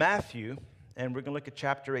of Matthew, and we're going to look at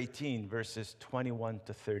chapter 18, verses 21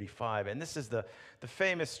 to 35. And this is the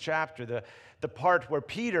famous chapter, the part where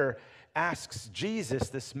Peter asks Jesus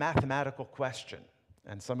this mathematical question.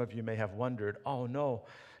 And some of you may have wondered, oh no,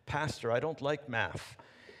 Pastor, I don't like math.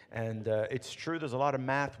 And it's true, there's a lot of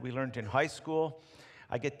math we learned in high school.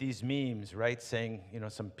 I get these memes, right, saying,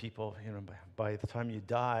 some people, by the time you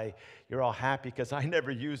die, you're all happy because I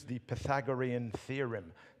never used the Pythagorean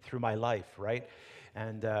theorem through my life, right?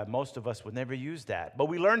 And most of us would never use that. But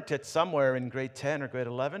we learned it somewhere in grade 10 or grade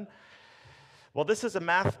 11. Well, this is a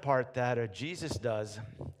math part that Jesus does,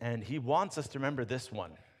 and he wants us to remember this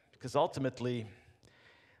one, because ultimately,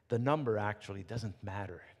 the number actually doesn't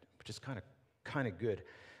matter, which is kind of good.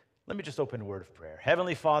 Let me just open a word of prayer.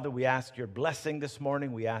 Heavenly Father, we ask your blessing this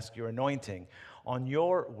morning. We ask your anointing on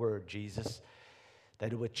your word, Jesus,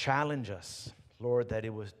 that it would challenge us, Lord, that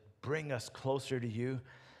it would bring us closer to you,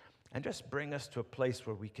 and just bring us to a place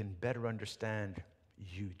where we can better understand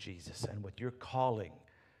you, Jesus, and what you're calling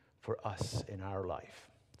for us in our life.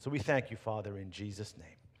 So we thank you, Father, in Jesus' name.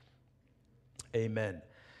 Amen.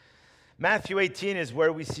 Matthew 18 is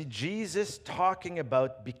where we see Jesus talking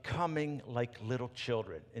about becoming like little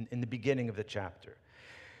children in the beginning of the chapter,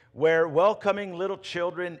 where welcoming little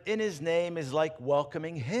children in his name is like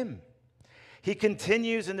welcoming him. He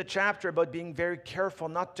continues in the chapter about being very careful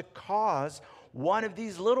not to cause one of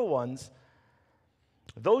these little ones,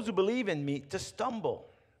 those who believe in me, to stumble.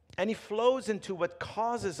 And he flows into what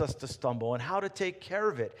causes us to stumble and how to take care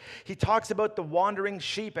of it. He talks about the wandering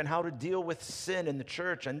sheep and how to deal with sin in the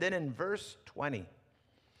church. And then in verse 20,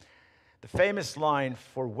 the famous line,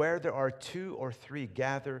 for where two or three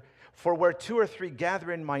gather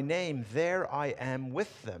in my name, there I am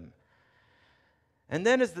with them. And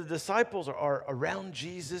then as the disciples are around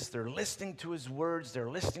Jesus, they're listening to his words, they're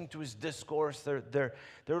listening to his discourse, they're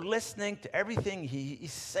listening to everything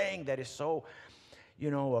he's saying that is so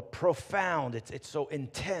profound, it's so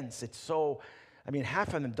intense, it's so,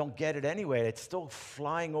 half of them don't get it anyway. It's still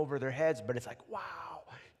flying over their heads, but it's like, wow,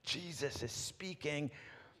 Jesus is speaking.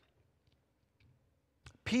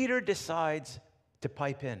 Peter decides to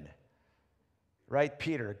pipe in, right?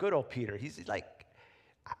 Peter, good old Peter, he's like,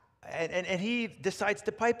 and he decides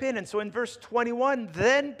to pipe in. And so in verse 21,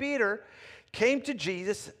 then Peter came to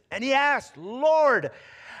Jesus and he asked, Lord,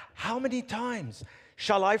 how many times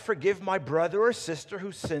shall I forgive my brother or sister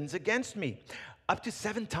who sins against me? Up to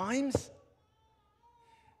 7 times?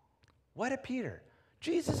 What a Peter.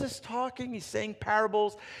 Jesus is talking, he's saying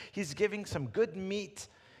parables, he's giving some good meat,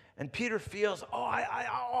 and Peter feels,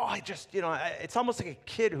 it's almost like a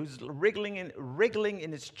kid who's wriggling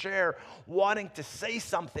in his chair, wanting to say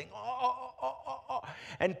something.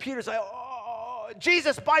 And Peter's like,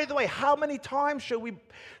 Jesus, by the way, how many times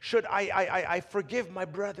should I forgive my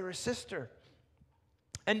brother or sister?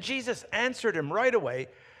 And Jesus answered him right away,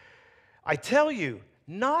 I tell you,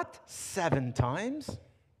 not 7 times,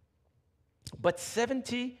 but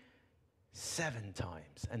 77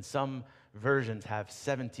 times. And some versions have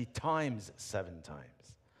 70 times 7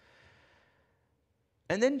 times.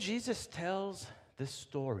 And then Jesus tells this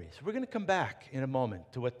story. So we're going to come back in a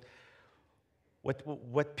moment to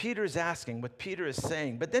what Peter is asking, what Peter is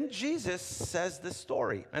saying. But then Jesus says this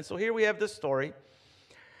story. And so here we have this story.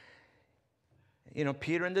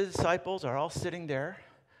 Peter and the disciples are all sitting there.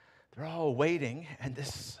 They're all waiting, and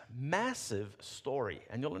this massive story,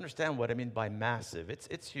 and you'll understand what I mean by massive.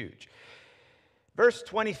 It's huge. Verse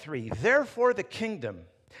 23, therefore the kingdom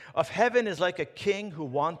of heaven is like a king who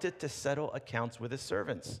wanted to settle accounts with his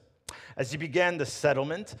servants. As he began the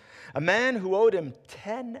settlement, a man who owed him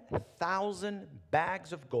 10,000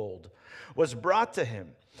 bags of gold was brought to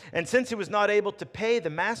him. And since he was not able to pay, the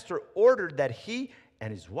master ordered that he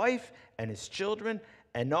and his wife and his children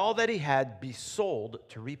and all that he had be sold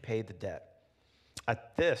to repay the debt.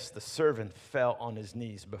 At this, the servant fell on his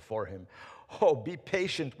knees before him. Oh, be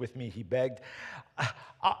patient with me, he begged.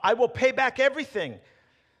 I will pay back everything.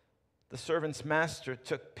 The servant's master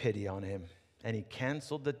took pity on him, and he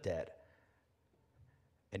canceled the debt,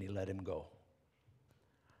 and he let him go.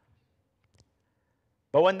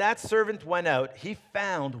 But when that servant went out, he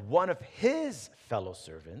found one of his fellow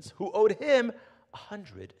servants who owed him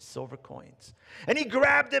 100 silver coins. And he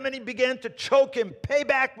grabbed him and he began to choke him. Pay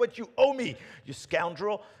back what you owe me, you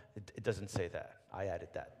scoundrel. It doesn't say that. I added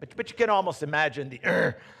that. But you can almost imagine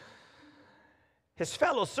the His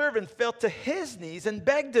fellow servant fell to his knees and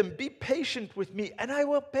begged him, be patient with me and I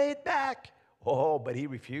will pay it back. Oh, but he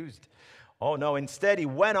refused. Oh, no. Instead, he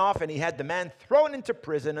went off and he had the man thrown into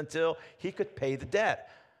prison until he could pay the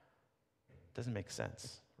debt. Doesn't make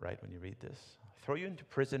sense, right, when you read this? Throw you into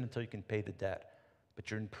prison until you can pay the debt. But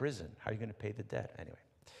you're in prison. How are you going to pay the debt? Anyway,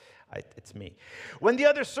 it's me. When the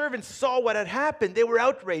other servants saw what had happened, they were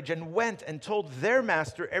outraged and went and told their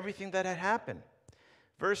master everything that had happened.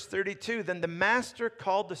 Verse 32, then the master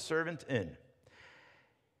called the servant in.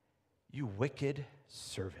 You wicked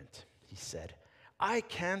servant, he said. I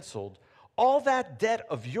canceled all that debt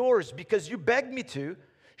of yours because you begged me to.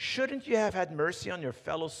 Shouldn't you have had mercy on your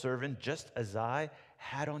fellow servant just as I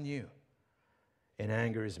had on you? In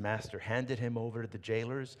anger, his master handed him over to the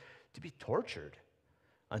jailers to be tortured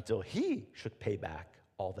until he should pay back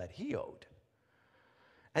all that he owed.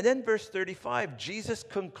 And then verse 35, Jesus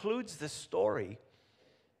concludes this story.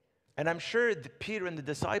 And I'm sure that Peter and the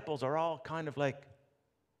disciples are all kind of like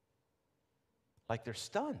they're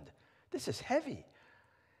stunned. This is heavy.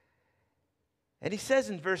 And he says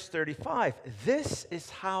in verse 35, this is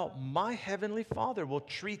how my heavenly Father will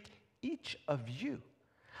treat each of you,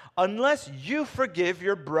 unless you forgive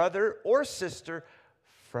your brother or sister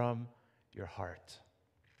from your heart.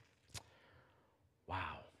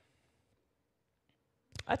 Wow.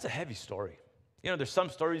 That's a heavy story. There's some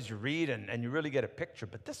stories you read and you really get a picture,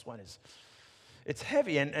 but this one it's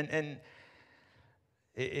heavy and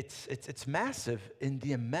it's massive in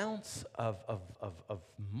the amounts of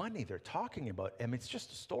money they're talking about. I mean, it's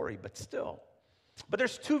just a story, but still. But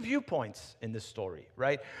there's two viewpoints in this story,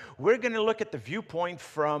 right? We're going to look at the viewpoint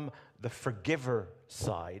from the forgiver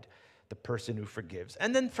side, the person who forgives,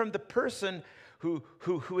 and then from the person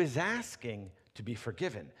who is asking to be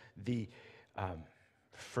forgiven, the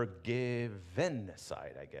forgiven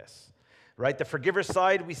side, I guess, right? The forgiver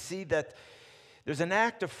side, we see that there's an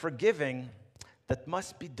act of forgiving that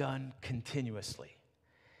must be done continuously.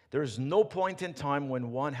 There is no point in time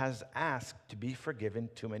when one has asked to be forgiven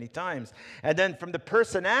too many times. And then from the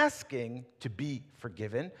person asking to be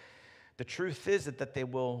forgiven, the truth is that they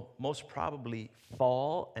will most probably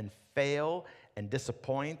fall and fail and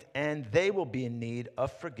disappoint, and they will be in need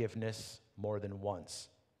of forgiveness more than once.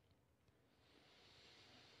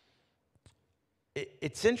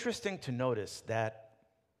 It's interesting to notice that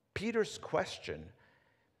Peter's question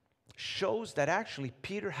shows that actually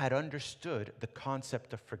Peter had understood the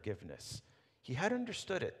concept of forgiveness. He had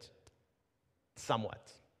understood it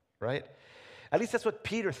somewhat, right? At least that's what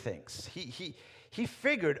Peter thinks. He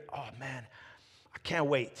figured, oh man, I can't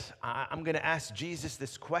wait. I'm going to ask Jesus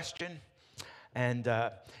this question. And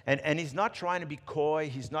he's not trying to be coy.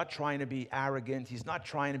 He's not trying to be arrogant. He's not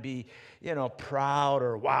trying to be, proud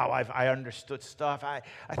or, wow, I understood stuff. I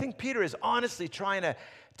think Peter is honestly trying to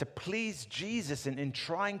please Jesus and in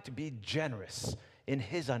trying to be generous in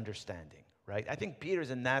his understanding, right? I think Peter's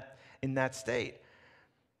in that state.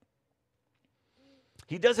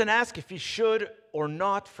 He doesn't ask if he should or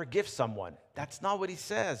not forgive someone. That's not what he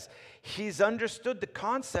says. He's understood the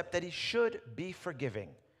concept that he should be forgiving.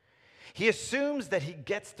 He assumes that he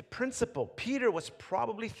gets the principle. Peter was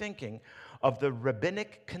probably thinking of the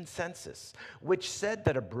rabbinic consensus, which said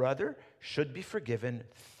that a brother should be forgiven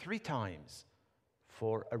 3 times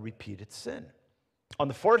for a repeated sin. On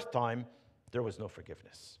the 4th time, there was no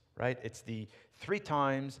forgiveness, right? It's the 3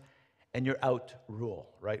 times and you're out rule,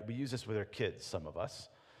 right? We use this with our kids, some of us.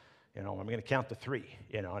 I'm going to count to 3,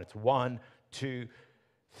 and it's 1, 2,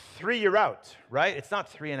 3, you're out, right? It's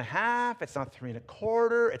not 3.5, it's not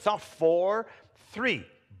 3.25, it's not 4, 3,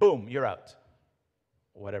 boom, you're out.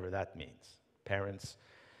 whatever that means. Parents,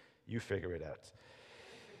 you figure it out.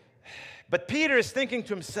 But Peter is thinking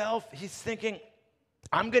to himself, he's thinking,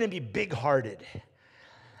 I'm going to be big-hearted.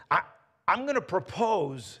 I'm going to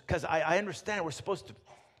propose, because I understand we're supposed to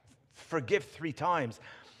forgive 3 times.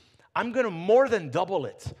 I'm going to more than double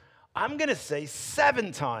it. I'm going to say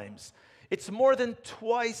 7 times. It's more than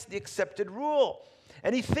twice the accepted rule.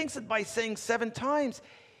 And he thinks that by saying 7 times,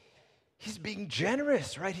 he's being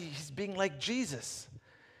generous, right? He's being like Jesus.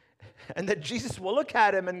 And that Jesus will look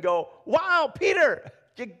at him and go, wow, Peter,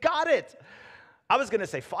 you got it. I was going to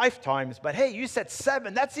say 5 times, but hey, you said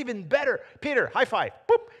 7. That's even better. Peter, high five.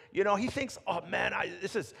 Boop. You know, he thinks, oh man,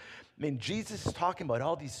 Jesus is talking about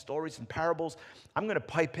all these stories and parables. I'm going to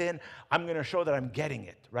pipe in. I'm going to show that I'm getting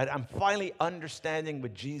it, right? I'm finally understanding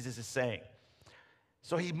what Jesus is saying.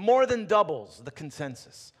 So he more than doubles the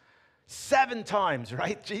consensus. 7 times,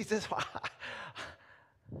 right, Jesus?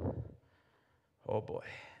 Oh boy.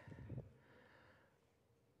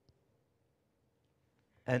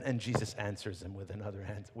 And Jesus answers him with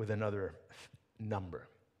another number,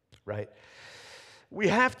 right? We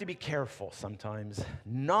have to be careful sometimes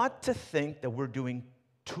not to think that we're doing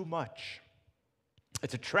too much.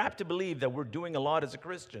 It's a trap to believe that we're doing a lot as a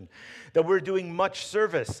Christian, that we're doing much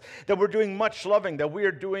service, that we're doing much loving, that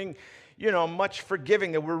we're doing, much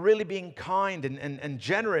forgiving, that we're really being kind and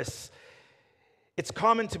generous. It's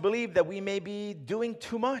common to believe that we may be doing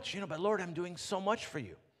too much, but Lord, I'm doing so much for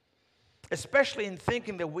you. Especially in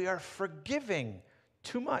thinking that we are forgiving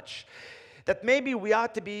too much. That maybe we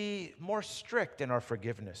ought to be more strict in our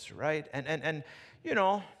forgiveness, right? And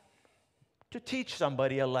to teach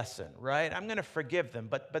somebody a lesson, right? I'm going to forgive them,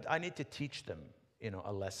 but I need to teach them,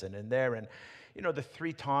 a lesson in there. And, the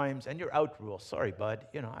 3 times, and you're out rule. Sorry, bud.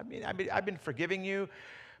 I've been forgiving you,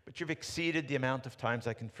 but you've exceeded the amount of times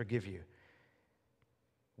I can forgive you.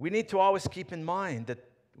 We need to always keep in mind that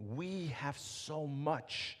we have so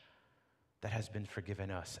much that has been forgiven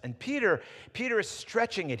us. And Peter is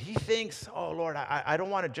stretching it. He thinks, oh, Lord, I don't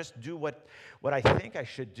want to just do what I think I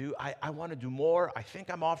should do. I want to do more. I think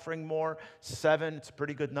I'm offering more. 7, it's a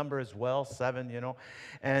pretty good number as well, 7,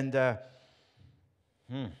 And,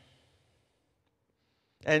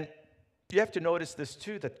 and you have to notice this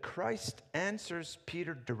too, that Christ answers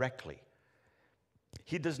Peter directly.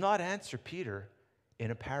 He does not answer Peter in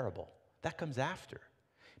a parable. That comes after.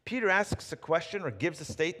 Peter asks a question or gives a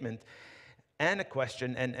statement and a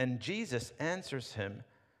question, and Jesus answers him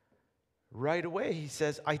right away. He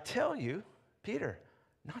says, I tell you, Peter,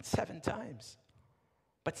 not 7 times,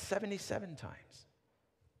 but 77 times.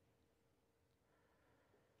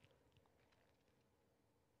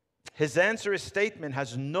 His answer, his statement,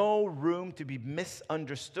 has no room to be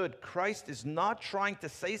misunderstood. Christ is not trying to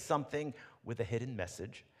say something with a hidden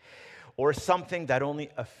message, or something that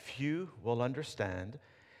only a few will understand,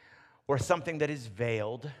 or something that is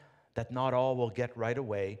veiled, that not all will get right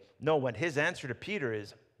away. No, when his answer to Peter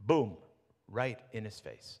is, boom, right in his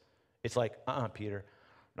face. It's like, Peter,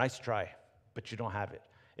 nice try, but you don't have it.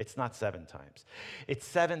 It's not 7 times. It's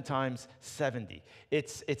 7 times 70.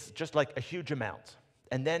 It's just like a huge amount.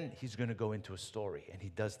 And then he's going to go into a story, and he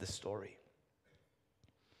does this story.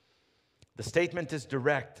 The statement is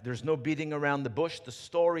direct. There's no beating around the bush. The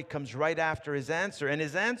story comes right after his answer. And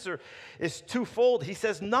his answer is twofold. He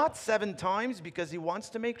says not 7 times because he wants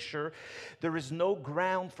to make sure there is no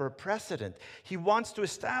ground for a precedent. He wants to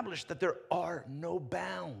establish that there are no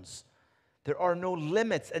bounds. There are no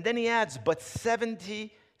limits. And then he adds, but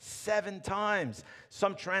 77 times.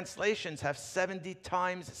 Some translations have 70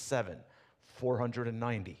 times 7,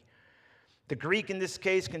 490. The Greek in this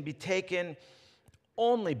case can be taken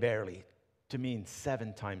only barely to mean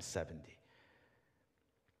 7 times 70.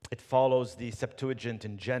 It follows the Septuagint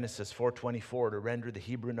in Genesis 4:24 to render the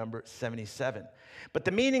Hebrew number 77. But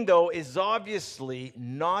the meaning, though, is obviously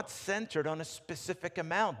not centered on a specific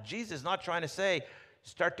amount. Jesus is not trying to say,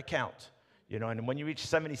 start to count. And when you reach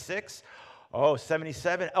 76,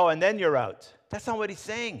 77, and then you're out. That's not what he's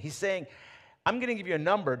saying. He's saying, I'm going to give you a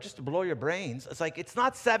number just to blow your brains. It's like, it's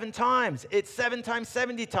not 7 times. It's 7 times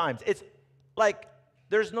 70 times. It's like,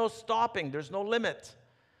 there's no stopping. There's no limit.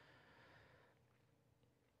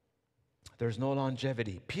 There's no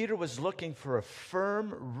longevity. Peter was looking for a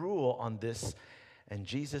firm rule on this, and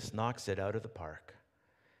Jesus knocks it out of the park.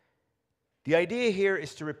 The idea here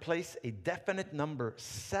is to replace a definite number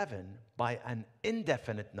 7 by an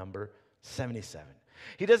indefinite number 77.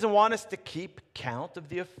 He doesn't want us to keep count of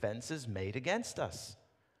the offenses made against us.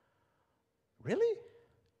 Really?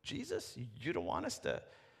 Jesus, you don't want us to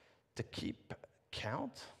keep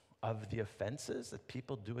count of the offenses that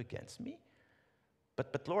people do against me?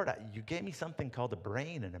 But Lord, you gave me something called a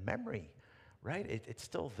brain and a memory, right? It's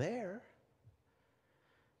still there.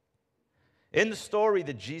 In the story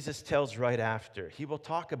that Jesus tells right after, he will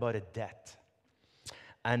talk about a debt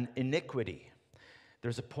and iniquity.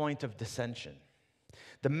 There's a point of dissension.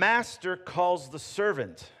 The master calls the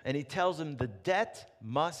servant and he tells him the debt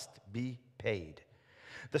must be paid.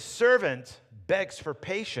 The servant begs for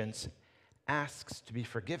patience, asks to be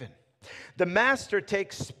forgiven. The master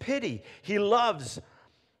takes pity. He loves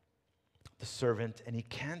the servant and he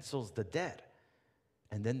cancels the debt.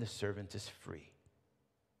 And then the servant is free.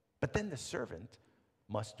 But then the servant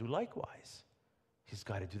must do likewise. He's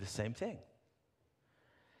got to do the same thing.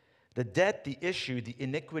 The debt, the issue, the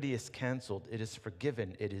iniquity is canceled. It is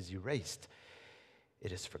forgiven. It is erased.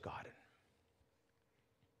 It is forgotten.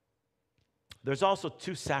 There's also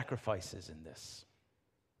two sacrifices in this.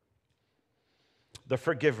 The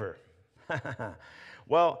forgiver.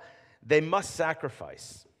 Well, they must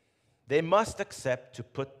sacrifice. They must accept to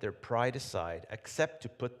put their pride aside, accept to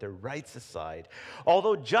put their rights aside.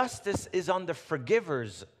 Although justice is on the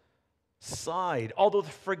forgiver's side, although the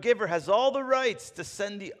forgiver has all the rights to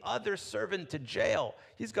send the other servant to jail,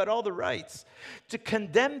 he's got all the rights. To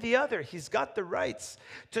condemn the other, he's got the rights.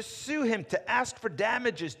 To sue him, to ask for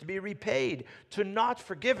damages to be repaid, to not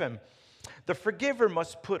forgive him. The forgiver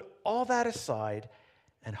must put all that aside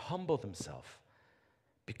and humble himself,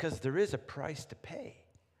 because there is a price to pay.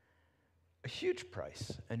 A huge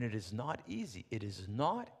price, and it is not easy. It is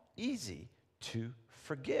not easy to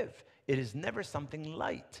forgive. It is never something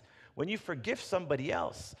light. When you forgive somebody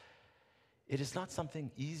else, it is not something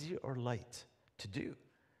easy or light to do.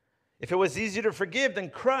 If it was easy to forgive, then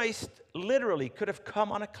Christ literally could have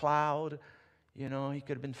come on a cloud. You know, he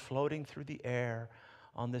could have been floating through the air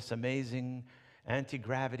on this amazing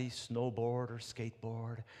anti-gravity snowboard or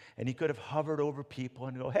skateboard, and he could have hovered over people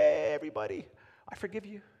and go, "Hey, everybody, I forgive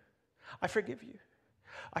you. I forgive you.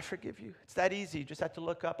 I forgive you." It's that easy. You just have to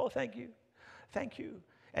look up. "Oh, thank you. Thank you."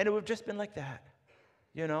 And it would have just been like that.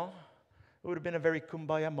 You know? It would have been a very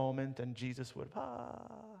kumbaya moment, and Jesus would have,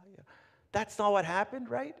 yeah. That's not what happened,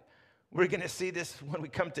 right? We're going to see this when we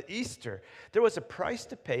come to Easter. There was a price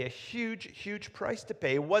to pay, a huge, huge price to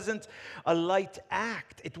pay. It wasn't a light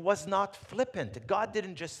act. It was not flippant. God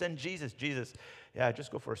didn't just send Jesus. Jesus, yeah,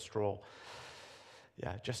 just go for a stroll.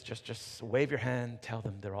 Yeah, just wave your hand, tell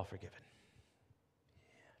them they're all forgiven.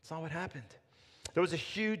 That's not what happened. There was a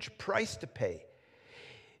huge price to pay.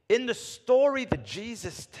 In the story that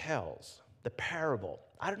Jesus tells, the parable,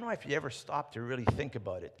 I don't know if you ever stopped to really think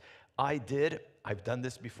about it. I did. I've done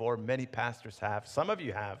this before. Many pastors have. Some of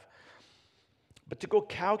you have. But to go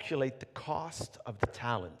calculate the cost of the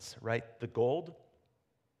talents, right? The gold,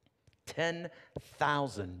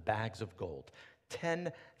 10,000 bags of gold.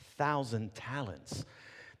 10,000 talents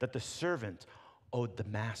that the servant owed the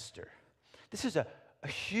master. This is a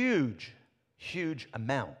huge, huge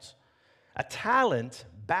amount. A talent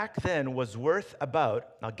back then was worth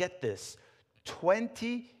about, now get this,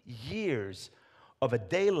 20 years of a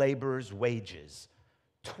day laborer's wages.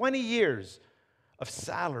 20 years of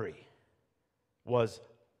salary was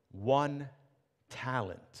one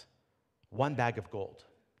talent, one bag of gold.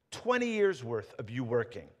 20 years worth of you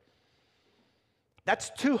working.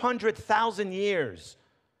 That's 200,000 years.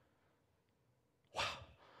 Wow.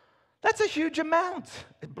 That's a huge amount.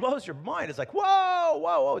 It blows your mind. It's like,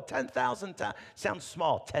 whoa, 10,000 sounds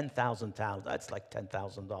small. 10,000 talents, that's like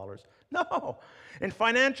 $10,000. No. In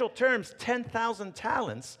financial terms, 10,000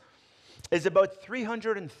 talents is about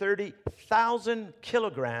 330,000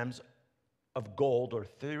 kilograms of gold, or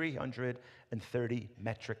 330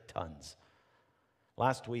 metric tons.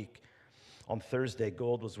 Last week, on Thursday,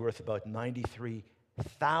 gold was worth about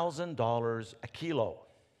 $93,000 a kilo.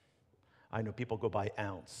 I know people go by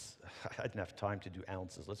ounce. I didn't have time to do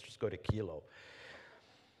ounces. Let's just go to kilo.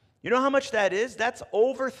 You know how much that is? That's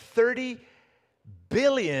over $30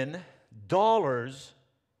 billion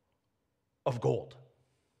of gold.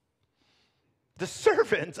 The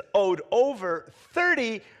servant owed over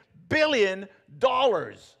 $30 billion.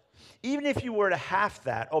 Even if you were to half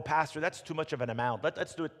that, "Oh, Pastor, that's too much of an amount.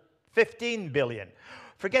 Let's do it 15 billion.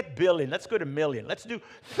 Forget billion. Let's go to million. Let's do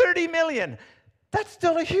 30 million. That's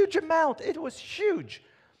still a huge amount. It was huge.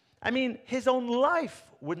 I mean, his own life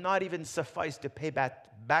would not even suffice to pay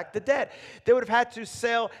back the debt. They would have had to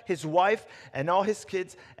sell his wife and all his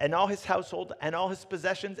kids and all his household and all his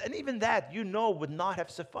possessions. And even that, would not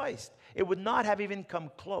have sufficed. It would not have even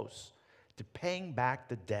come close to paying back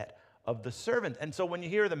the debt of the servant. And so when you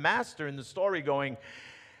hear the master in the story going,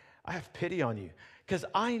 "I have pity on you, because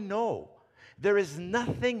I know there is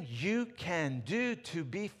nothing you can do to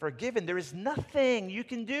be forgiven. There is nothing you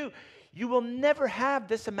can do. You will never have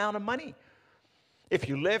this amount of money. If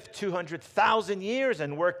you lived 200,000 years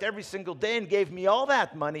and worked every single day and gave me all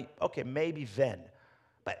that money, okay, maybe then.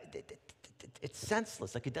 But it's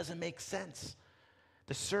senseless. Like, it doesn't make sense.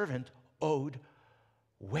 The servant owed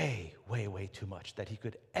way, way, way too much that he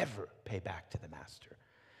could ever pay back to the master.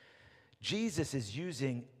 Jesus is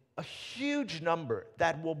using a huge number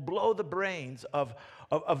that will blow the brains of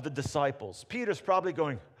the disciples. Peter's probably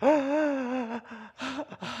going, how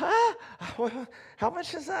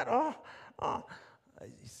much is that?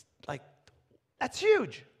 He's like, that's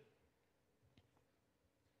huge.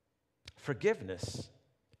 Forgiveness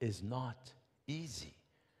is not easy.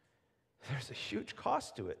 There's a huge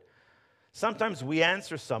cost to it. Sometimes we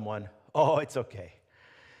answer someone, oh, it's okay.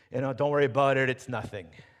 Don't worry about it, it's nothing,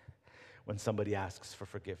 when somebody asks for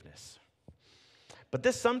forgiveness. But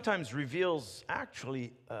this sometimes reveals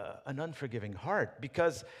actually an unforgiving heart,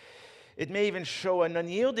 because it may even show an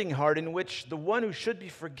unyielding heart in which the one who should be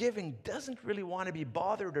forgiving doesn't really want to be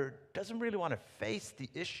bothered or doesn't really want to face the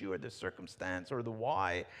issue or the circumstance or the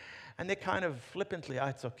why. And they kind of flippantly,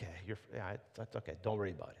 it's okay. That's okay. Don't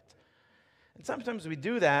worry about it. And sometimes we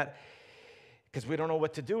do that because we don't know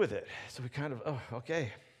what to do with it. So we kind of,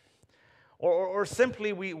 okay. Or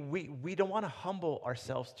simply we don't want to humble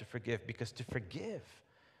ourselves to forgive, because to forgive,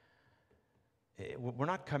 we're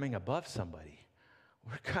not coming above somebody.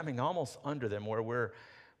 We're coming almost under them, where we're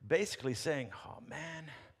basically saying, oh man,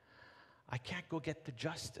 I can't go get the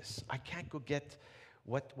justice. I can't go get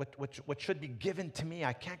what should be given to me.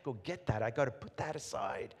 I can't go get that. I got to put that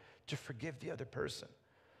aside to forgive the other person.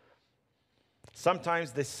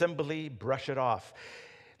 Sometimes they simply brush it off.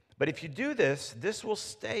 But if you do this, this will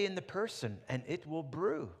stay in the person and it will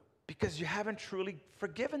brew, because you haven't truly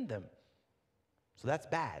forgiven them. So that's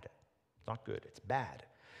bad. It's not good. It's bad.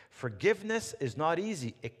 Forgiveness is not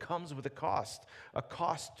easy. It comes with a cost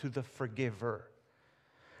to the forgiver.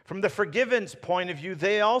 From the forgiven's point of view,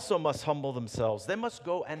 they also must humble themselves. They must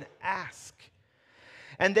go and ask.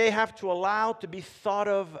 And they have to allow to be thought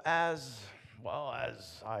of as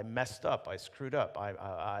I messed up, I screwed up,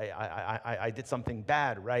 I did something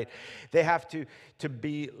bad, right? They have to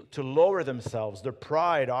lower themselves. Their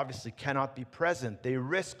pride obviously cannot be present. They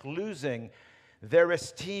risk losing their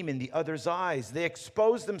esteem in the other's eyes. They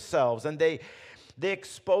expose themselves, and they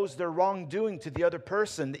expose their wrongdoing to the other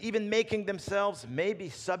person, even making themselves maybe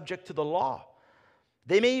subject to the law.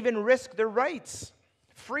 They may even risk their rights,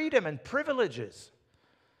 freedom, and privileges.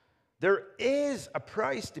 There is a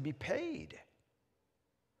price to be paid.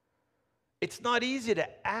 It's not easy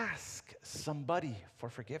to ask somebody for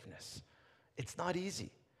forgiveness. It's not easy.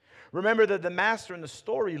 Remember that the master in the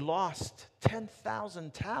story lost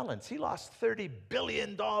 10,000 talents. He lost $30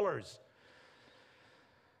 billion.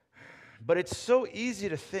 But it's so easy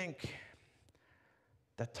to think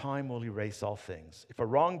that time will erase all things. If a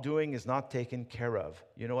wrongdoing is not taken care of,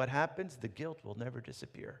 you know what happens? The guilt will never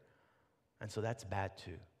disappear. And so that's bad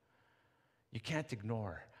too. You can't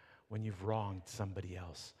ignore when you've wronged somebody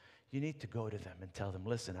else. You need to go to them and tell them,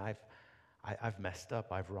 listen, I've messed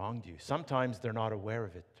up, I've wronged you. Sometimes they're not aware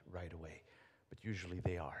of it right away, but usually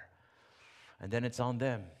they are. And then it's on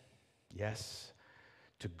them, yes,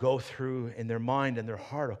 to go through in their mind and their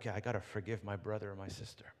heart, okay, I got to forgive my brother or my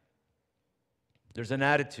sister. There's an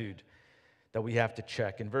attitude that we have to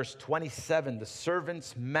check. In verse 27, the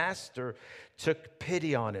servant's master took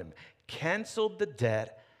pity on him, canceled the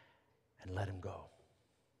debt, and let him go.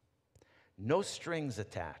 No strings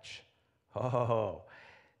attached. Oh,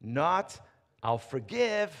 not I'll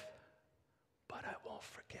forgive, but I won't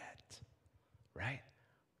forget, right?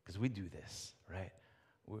 Because we do this, right?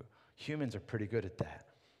 Humans are pretty good at that,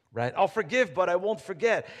 right? I'll forgive, but I won't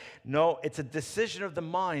forget. No, it's a decision of the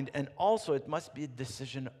mind, and also it must be a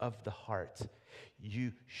decision of the heart.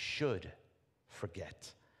 You should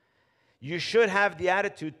forget. You should have the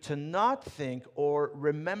attitude to not think or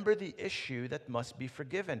remember the issue that must be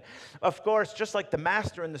forgiven. Of course, just like the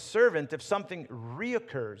master and the servant, if something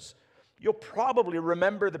reoccurs, you'll probably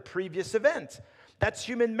remember the previous event. That's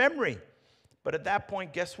human memory. But at that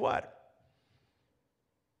point, guess what?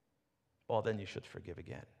 Well, then you should forgive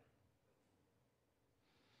again.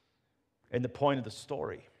 In the point of the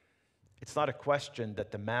story, it's not a question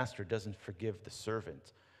that the master doesn't forgive the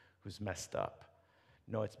servant who's messed up.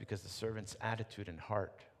 No, it's because the servant's attitude and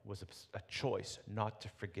heart was a choice not to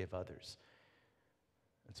forgive others.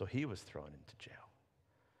 And so he was thrown into jail.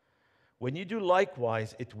 When you do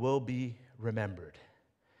likewise, it will be remembered.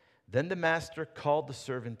 Then the master called the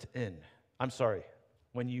servant in.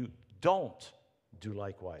 When you don't do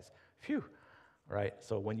likewise. Phew. All right,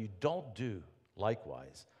 so when you don't do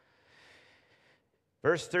likewise.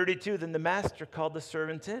 Verse 32, then the master called the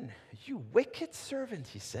servant in. You wicked servant,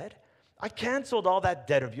 he said. I canceled all that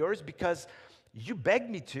debt of yours because you begged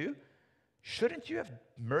me to. Shouldn't you have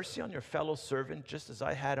mercy on your fellow servant just as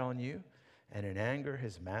I had on you?" And in anger,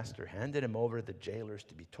 his master handed him over to the jailers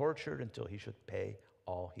to be tortured until he should pay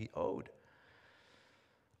all he owed.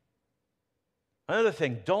 Another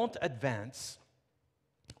thing, don't advance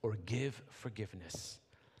or give forgiveness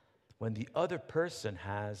when the other person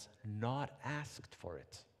has not asked for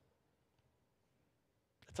it.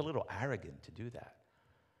 It's a little arrogant to do that,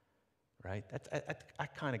 right?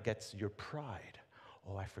 That kind of gets your pride.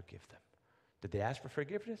 Oh, I forgive them. Did they ask for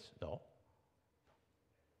forgiveness? No.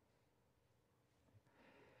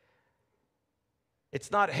 It's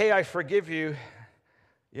not, "Hey, I forgive you,"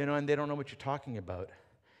 and they don't know what you're talking about.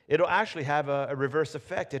 It'll actually have a reverse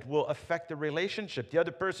effect. It will affect the relationship. The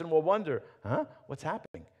other person will wonder, what's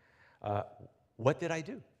happening? What did I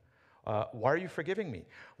do? Why are you forgiving me?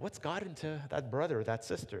 What's got into that brother or that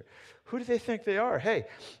sister? Who do they think they are? Hey,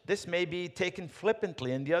 this may be taken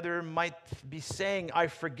flippantly, and the other might be saying, "I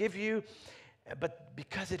forgive you," but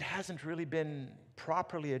because it hasn't really been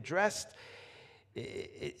properly addressed,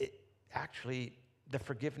 actually, the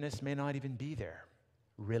forgiveness may not even be there,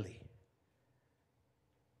 really.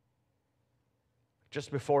 Just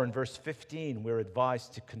before in verse 15, we're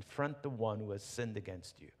advised to confront the one who has sinned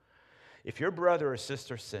against you. If your brother or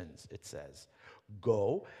sister sins, it says,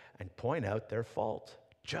 go and point out their fault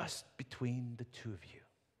just between the two of you.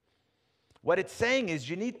 What it's saying is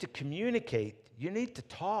you need to communicate, you need to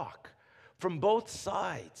talk from both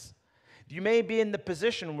sides. You may be in the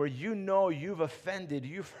position where you know you've offended,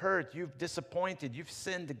 you've hurt, you've disappointed, you've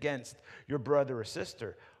sinned against your brother or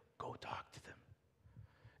sister. Go talk to them.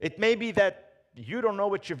 It may be that you don't know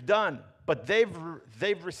what you've done, but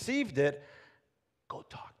they've received it. Go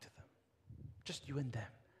talk to them. Just you and them.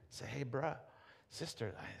 Say, "Hey, bruh,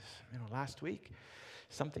 sister, last week,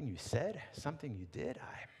 something you said, something you did,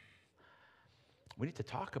 we need to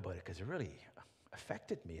talk about it because it really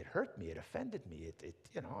affected me. It hurt me. It offended me. It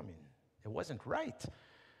wasn't right."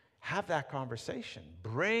 Have that conversation.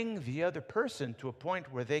 Bring the other person to a point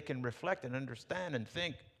where they can reflect and understand and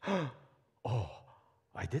think, "Oh,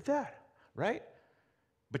 I did that." Right?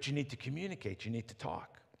 But you need to communicate. You need to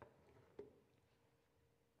talk.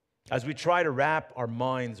 As we try to wrap our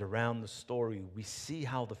minds around the story, we see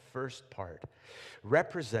how the first part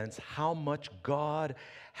represents how much God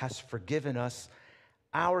has forgiven us,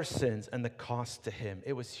 our sins, and the cost to Him.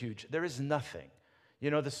 It was huge. There is nothing.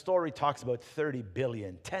 The story talks about 30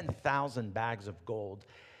 billion, 10,000 bags of gold.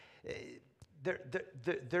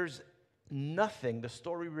 There's nothing. The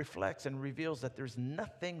story reflects and reveals that there's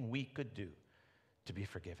nothing we could do to be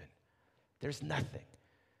forgiven. There's nothing.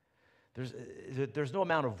 There's no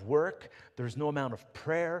amount of work. There's no amount of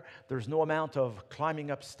prayer. There's no amount of climbing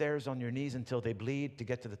upstairs on your knees until they bleed to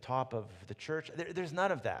get to the top of the church. There's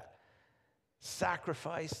none of that.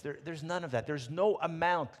 Sacrifice, there's none of that. There's no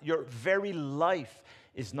amount. Your very life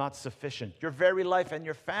is not sufficient. Your very life and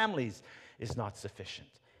your families is not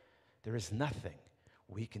sufficient. There is nothing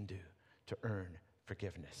we can do to earn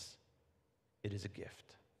forgiveness. It is a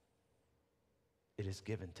gift. It is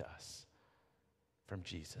given to us from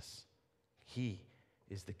Jesus. He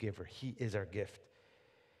is the giver. He is our gift.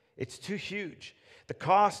 It's too huge. The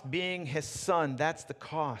cost being His Son, that's the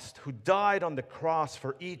cost, who died on the cross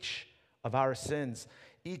for each of our sins,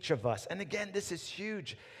 each of us. And again, this is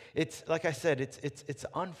huge. It's, like I said, it's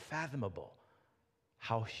unfathomable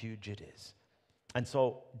how huge it is. And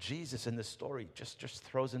so Jesus in this story just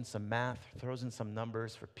throws in some math, throws in some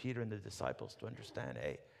numbers for Peter and the disciples to understand,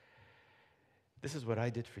 hey, this is what I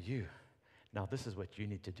did for you. Now this is what you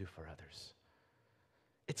need to do for others.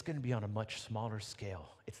 It's going to be on a much smaller scale.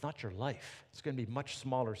 It's not your life. It's going to be much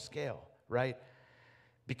smaller scale, right?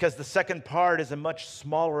 Because the second part is a much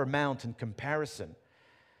smaller amount in comparison.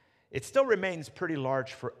 It still remains pretty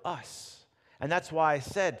large for us. And that's why I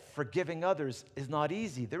said forgiving others is not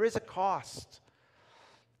easy. There is a cost.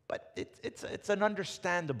 But it's an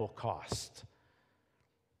understandable cost.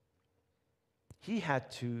 He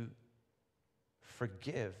had to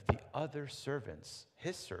forgive the other servants,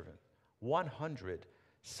 his servant, 100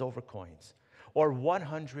 silver coins or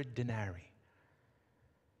 100 denarii.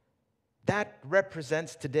 That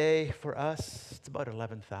represents today for us, it's about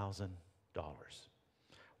 $11,000.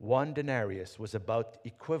 One denarius was about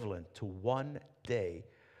equivalent to 1 day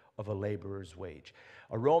of a laborer's wage.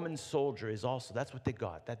 A Roman soldier is also, that's what they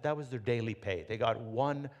got. That was their daily pay. They got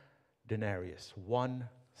 1 denarius, 1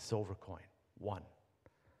 silver coin, 1.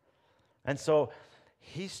 And so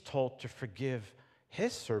he's told to forgive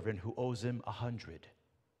his servant who owes him 100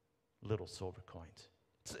 little silver coins.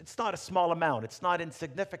 It's not a small amount. It's not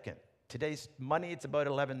insignificant. Today's money, it's about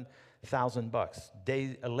 $11,000.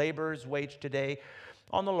 $11,000. A laborer's wage today,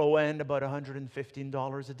 on the low end, about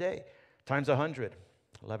 $115 a day. Times 100,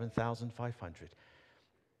 11,500.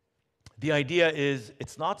 The idea is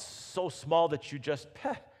it's not so small that you just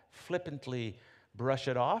flippantly brush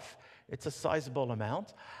it off. It's a sizable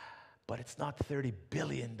amount, but it's not $30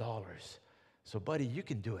 billion. So, buddy, you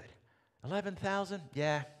can do it. 11,000?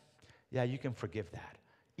 Yeah, you can forgive that.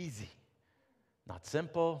 Easy. Not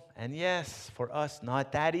simple, and yes, for us,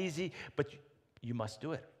 not that easy, but you must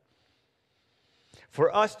do it.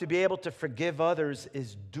 For us to be able to forgive others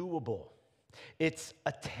is doable. It's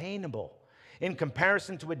attainable. In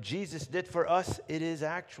comparison to what Jesus did for us, it is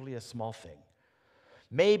actually a small thing.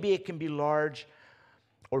 Maybe it can be large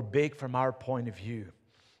or big from our point of view.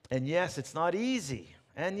 And yes, it's not easy.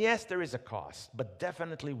 And yes, there is a cost, but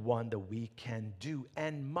definitely one that we can do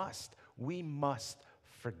and must. We must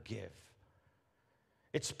forgive.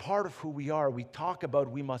 It's part of who we are. We talk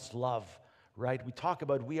about we must love, right? We talk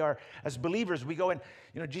about we are, as believers, we go and,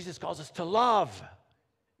 Jesus calls us to love.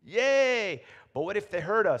 Yay! But what if they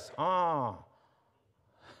hurt us? I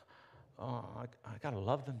got to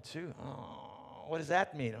love them too. What does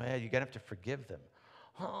that mean? You're going to have to forgive them.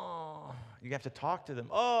 You have to talk to them.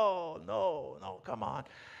 No, come on.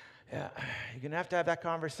 Yeah, you're going to have that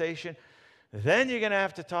conversation. Then you're going to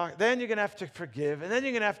have to talk. Then you're going to have to forgive. And then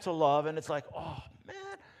you're going to have to love. And it's like, oh, man.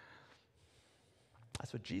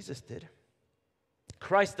 That's what Jesus did.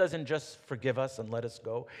 Christ doesn't just forgive us and let us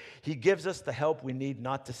go. He gives us the help we need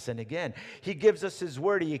not to sin again. He gives us His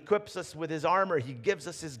word. He equips us with His armor. He gives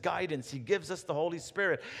us His guidance. He gives us the Holy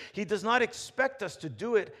Spirit. He does not expect us to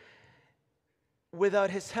do it without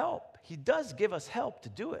His help. He does give us help to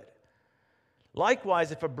do it.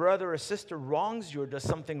 Likewise, if a brother or sister wrongs you or does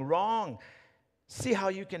something wrong, see how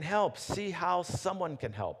you can help. See how someone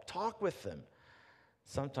can help. Talk with them.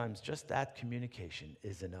 Sometimes just that communication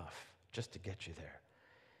is enough just to get you there.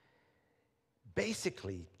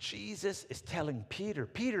 Basically, Jesus is telling Peter,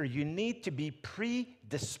 you need to be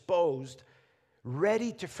predisposed,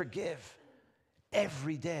 ready to forgive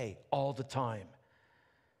every day, all the time.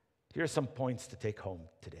 Here are some points to take home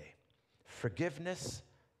today. Forgiveness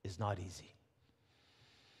is not easy.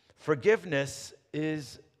 Forgiveness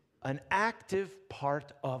is an active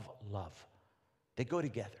part of love. They go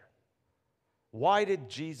together. Why did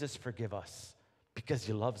Jesus forgive us? Because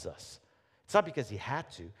He loves us. It's not because He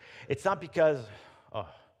had to. It's not because,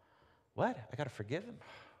 what? I got to forgive him?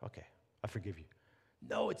 Okay, I forgive you.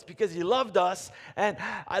 No, it's because He loved us, and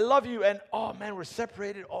I love you, and oh man, we're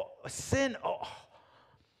separated. Oh, sin. Oh,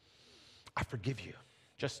 I forgive you.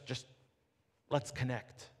 Just let's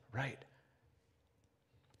connect, right?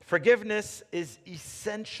 Forgiveness is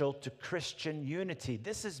essential to Christian unity.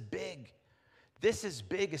 This is big. This is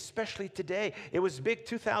big, especially today. It was big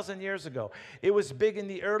 2,000 years ago. It was big in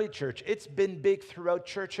the early church. It's been big throughout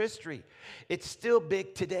church history. It's still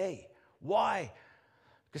big today. Why?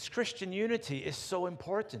 Because Christian unity is so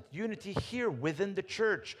important. Unity here within the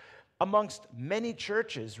church, amongst many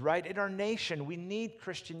churches, right? In our nation, we need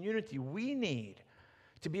Christian unity. We need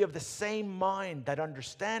to be of the same mind that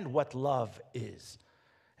understand what love is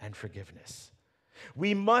and forgiveness.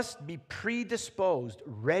 We must be predisposed,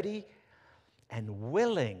 ready, and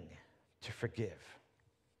willing to forgive.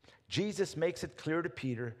 Jesus makes it clear to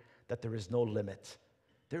Peter that there is no limit.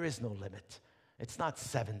 There is no limit. It's not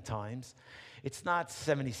 7 times. It's not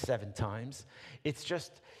 77 times. It's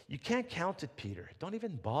just, you can't count it, Peter. Don't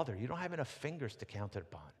even bother. You don't have enough fingers to count it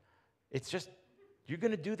upon. It's just, you're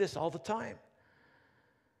going to do this all the time.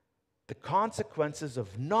 The consequences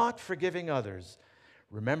of not forgiving others.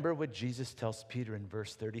 Remember what Jesus tells Peter in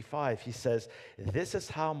verse 35. He says, "This is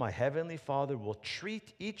how my heavenly Father will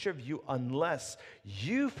treat each of you unless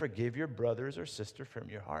you forgive your brothers or sister from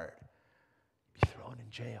your heart." Be thrown in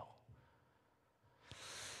jail.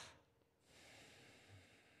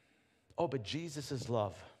 Oh, but Jesus is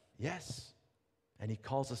love. Yes. And He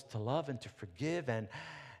calls us to love and to forgive. And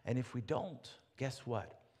if we don't, guess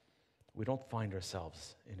what? We don't find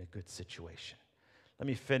ourselves in a good situation. Let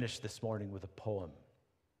me finish this morning with a poem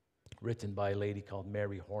written by a lady called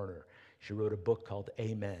Mary Horner. She wrote a book called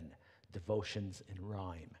Amen, Devotions in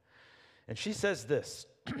Rhyme. And she says this,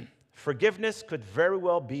 "Forgiveness could very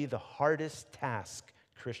well be the hardest task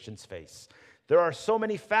Christians face. There are so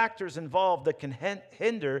many factors involved that can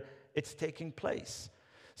hinder its taking place.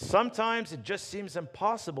 Sometimes it just seems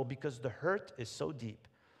impossible because the hurt is so deep.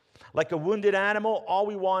 Like a wounded animal, all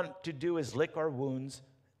we want to do is lick our wounds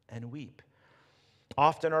and weep.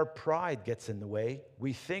 Often our pride gets in the way.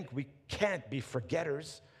 We think we can't be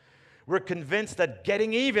forgetters. We're convinced that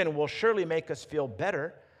getting even will surely make us feel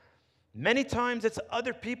better. Many times it's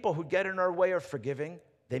other people who get in our way of forgiving.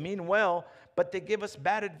 They mean well, but they give us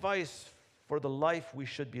bad advice for the life we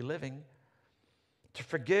should be living. To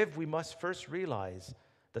forgive, we must first realize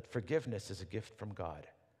that forgiveness is a gift from God.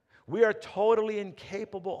 We are totally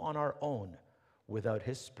incapable on our own without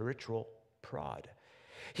His spiritual prod.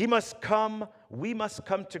 We must come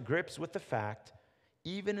to grips with the fact,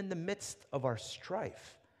 even in the midst of our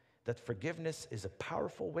strife, that forgiveness is a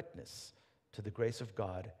powerful witness to the grace of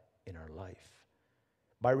God in our life.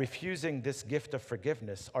 By refusing this gift of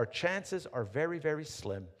forgiveness, our chances are very, very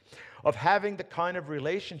slim of having the kind of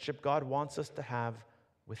relationship God wants us to have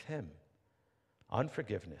with Him.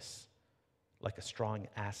 Unforgiveness, like a strong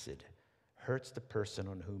acid, hurts the person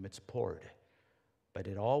on whom it's poured, but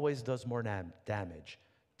it always does more damage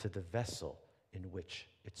to the vessel in which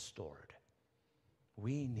it's stored.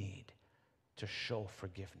 We need to show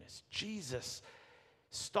forgiveness. Jesus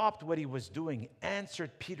stopped what He was doing,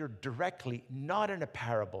 answered Peter directly, not in a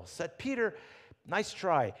parable. Said, Peter, nice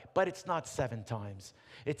try, but it's not 7 times.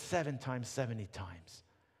 It's 7 times, 70 times.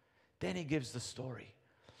 Then He gives the story.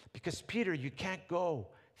 Because Peter, you can't go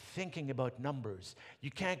thinking about numbers.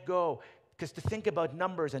 You can't go, because to think about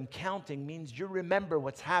numbers and counting means you remember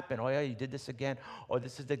what's happened. Oh yeah, you did this again. Oh,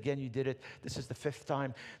 this is again, you did it. This is the 5th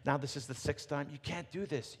time. Now this is the 6th time. You can't do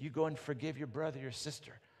this. You go and forgive your brother, your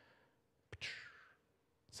sister.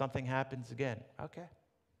 Something happens again. Okay.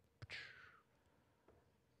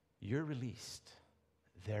 You're released.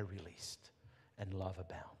 They're released. And love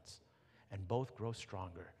abounds. And both grow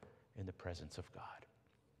stronger in the presence of God.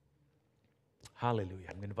 Hallelujah.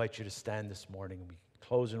 I'm going to invite you to stand this morning. We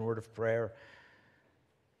close in a word of prayer.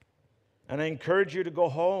 And I encourage you to go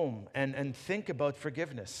home and think about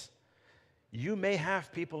forgiveness. You may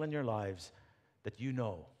have people in your lives that you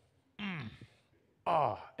know.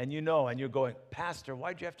 And you know, and you're going, Pastor,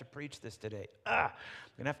 why'd you have to preach this today? I'm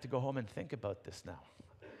going to have to go home and think about this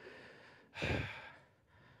now.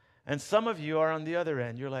 And some of you are on the other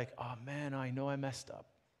end. You're like, oh man, I know I messed up.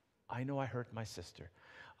 I know I hurt my sister.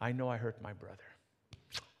 I know I hurt my brother.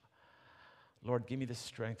 Lord, give me the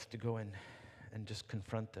strength to go in and just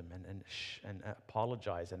confront them and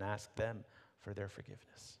apologize and ask them for their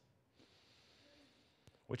forgiveness.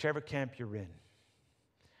 Whichever camp you're in,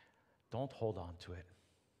 don't hold on to it.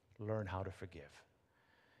 Learn how to forgive.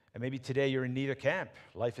 And maybe today you're in neither camp.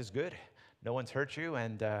 Life is good. No one's hurt you,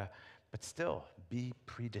 but still be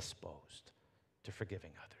predisposed to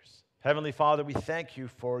forgiving others. Heavenly Father, we thank you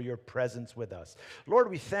for your presence with us. Lord,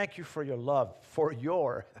 we thank you for your love, for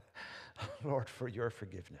your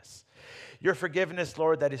forgiveness. Your forgiveness,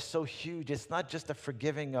 Lord, that is so huge. It's not just a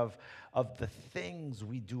forgiving of the things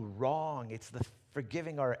we do wrong. It's the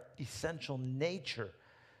forgiving our essential nature,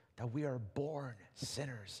 that we are born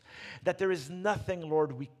sinners, that there is nothing,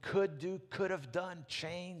 Lord, we could do, could have done,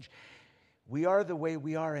 change. We are the way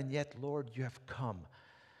we are, and yet, Lord, you have come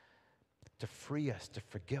to free us, to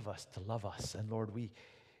forgive us, to love us. And Lord,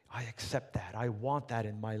 I accept that. I want that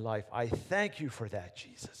in my life. I thank you for that,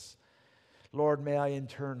 Jesus. Lord, may I in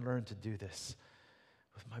turn learn to do this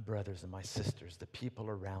with my brothers and my sisters, the people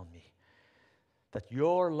around me, that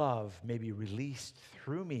your love may be released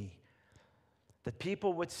through me, that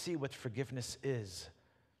people would see what forgiveness is,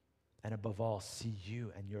 and above all, see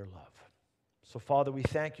you and your love. So, Father, we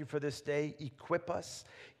thank you for this day. Equip us,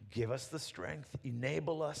 give us the strength,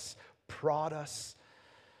 enable us, prod us,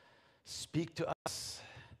 speak to us,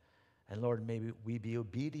 and Lord, may we be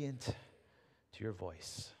obedient to your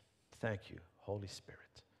voice. Thank you, Holy Spirit.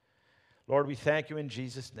 Lord, we thank you in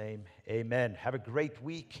Jesus' name. Amen. Have a great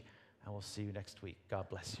week, and we'll see you next week. God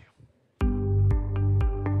bless you.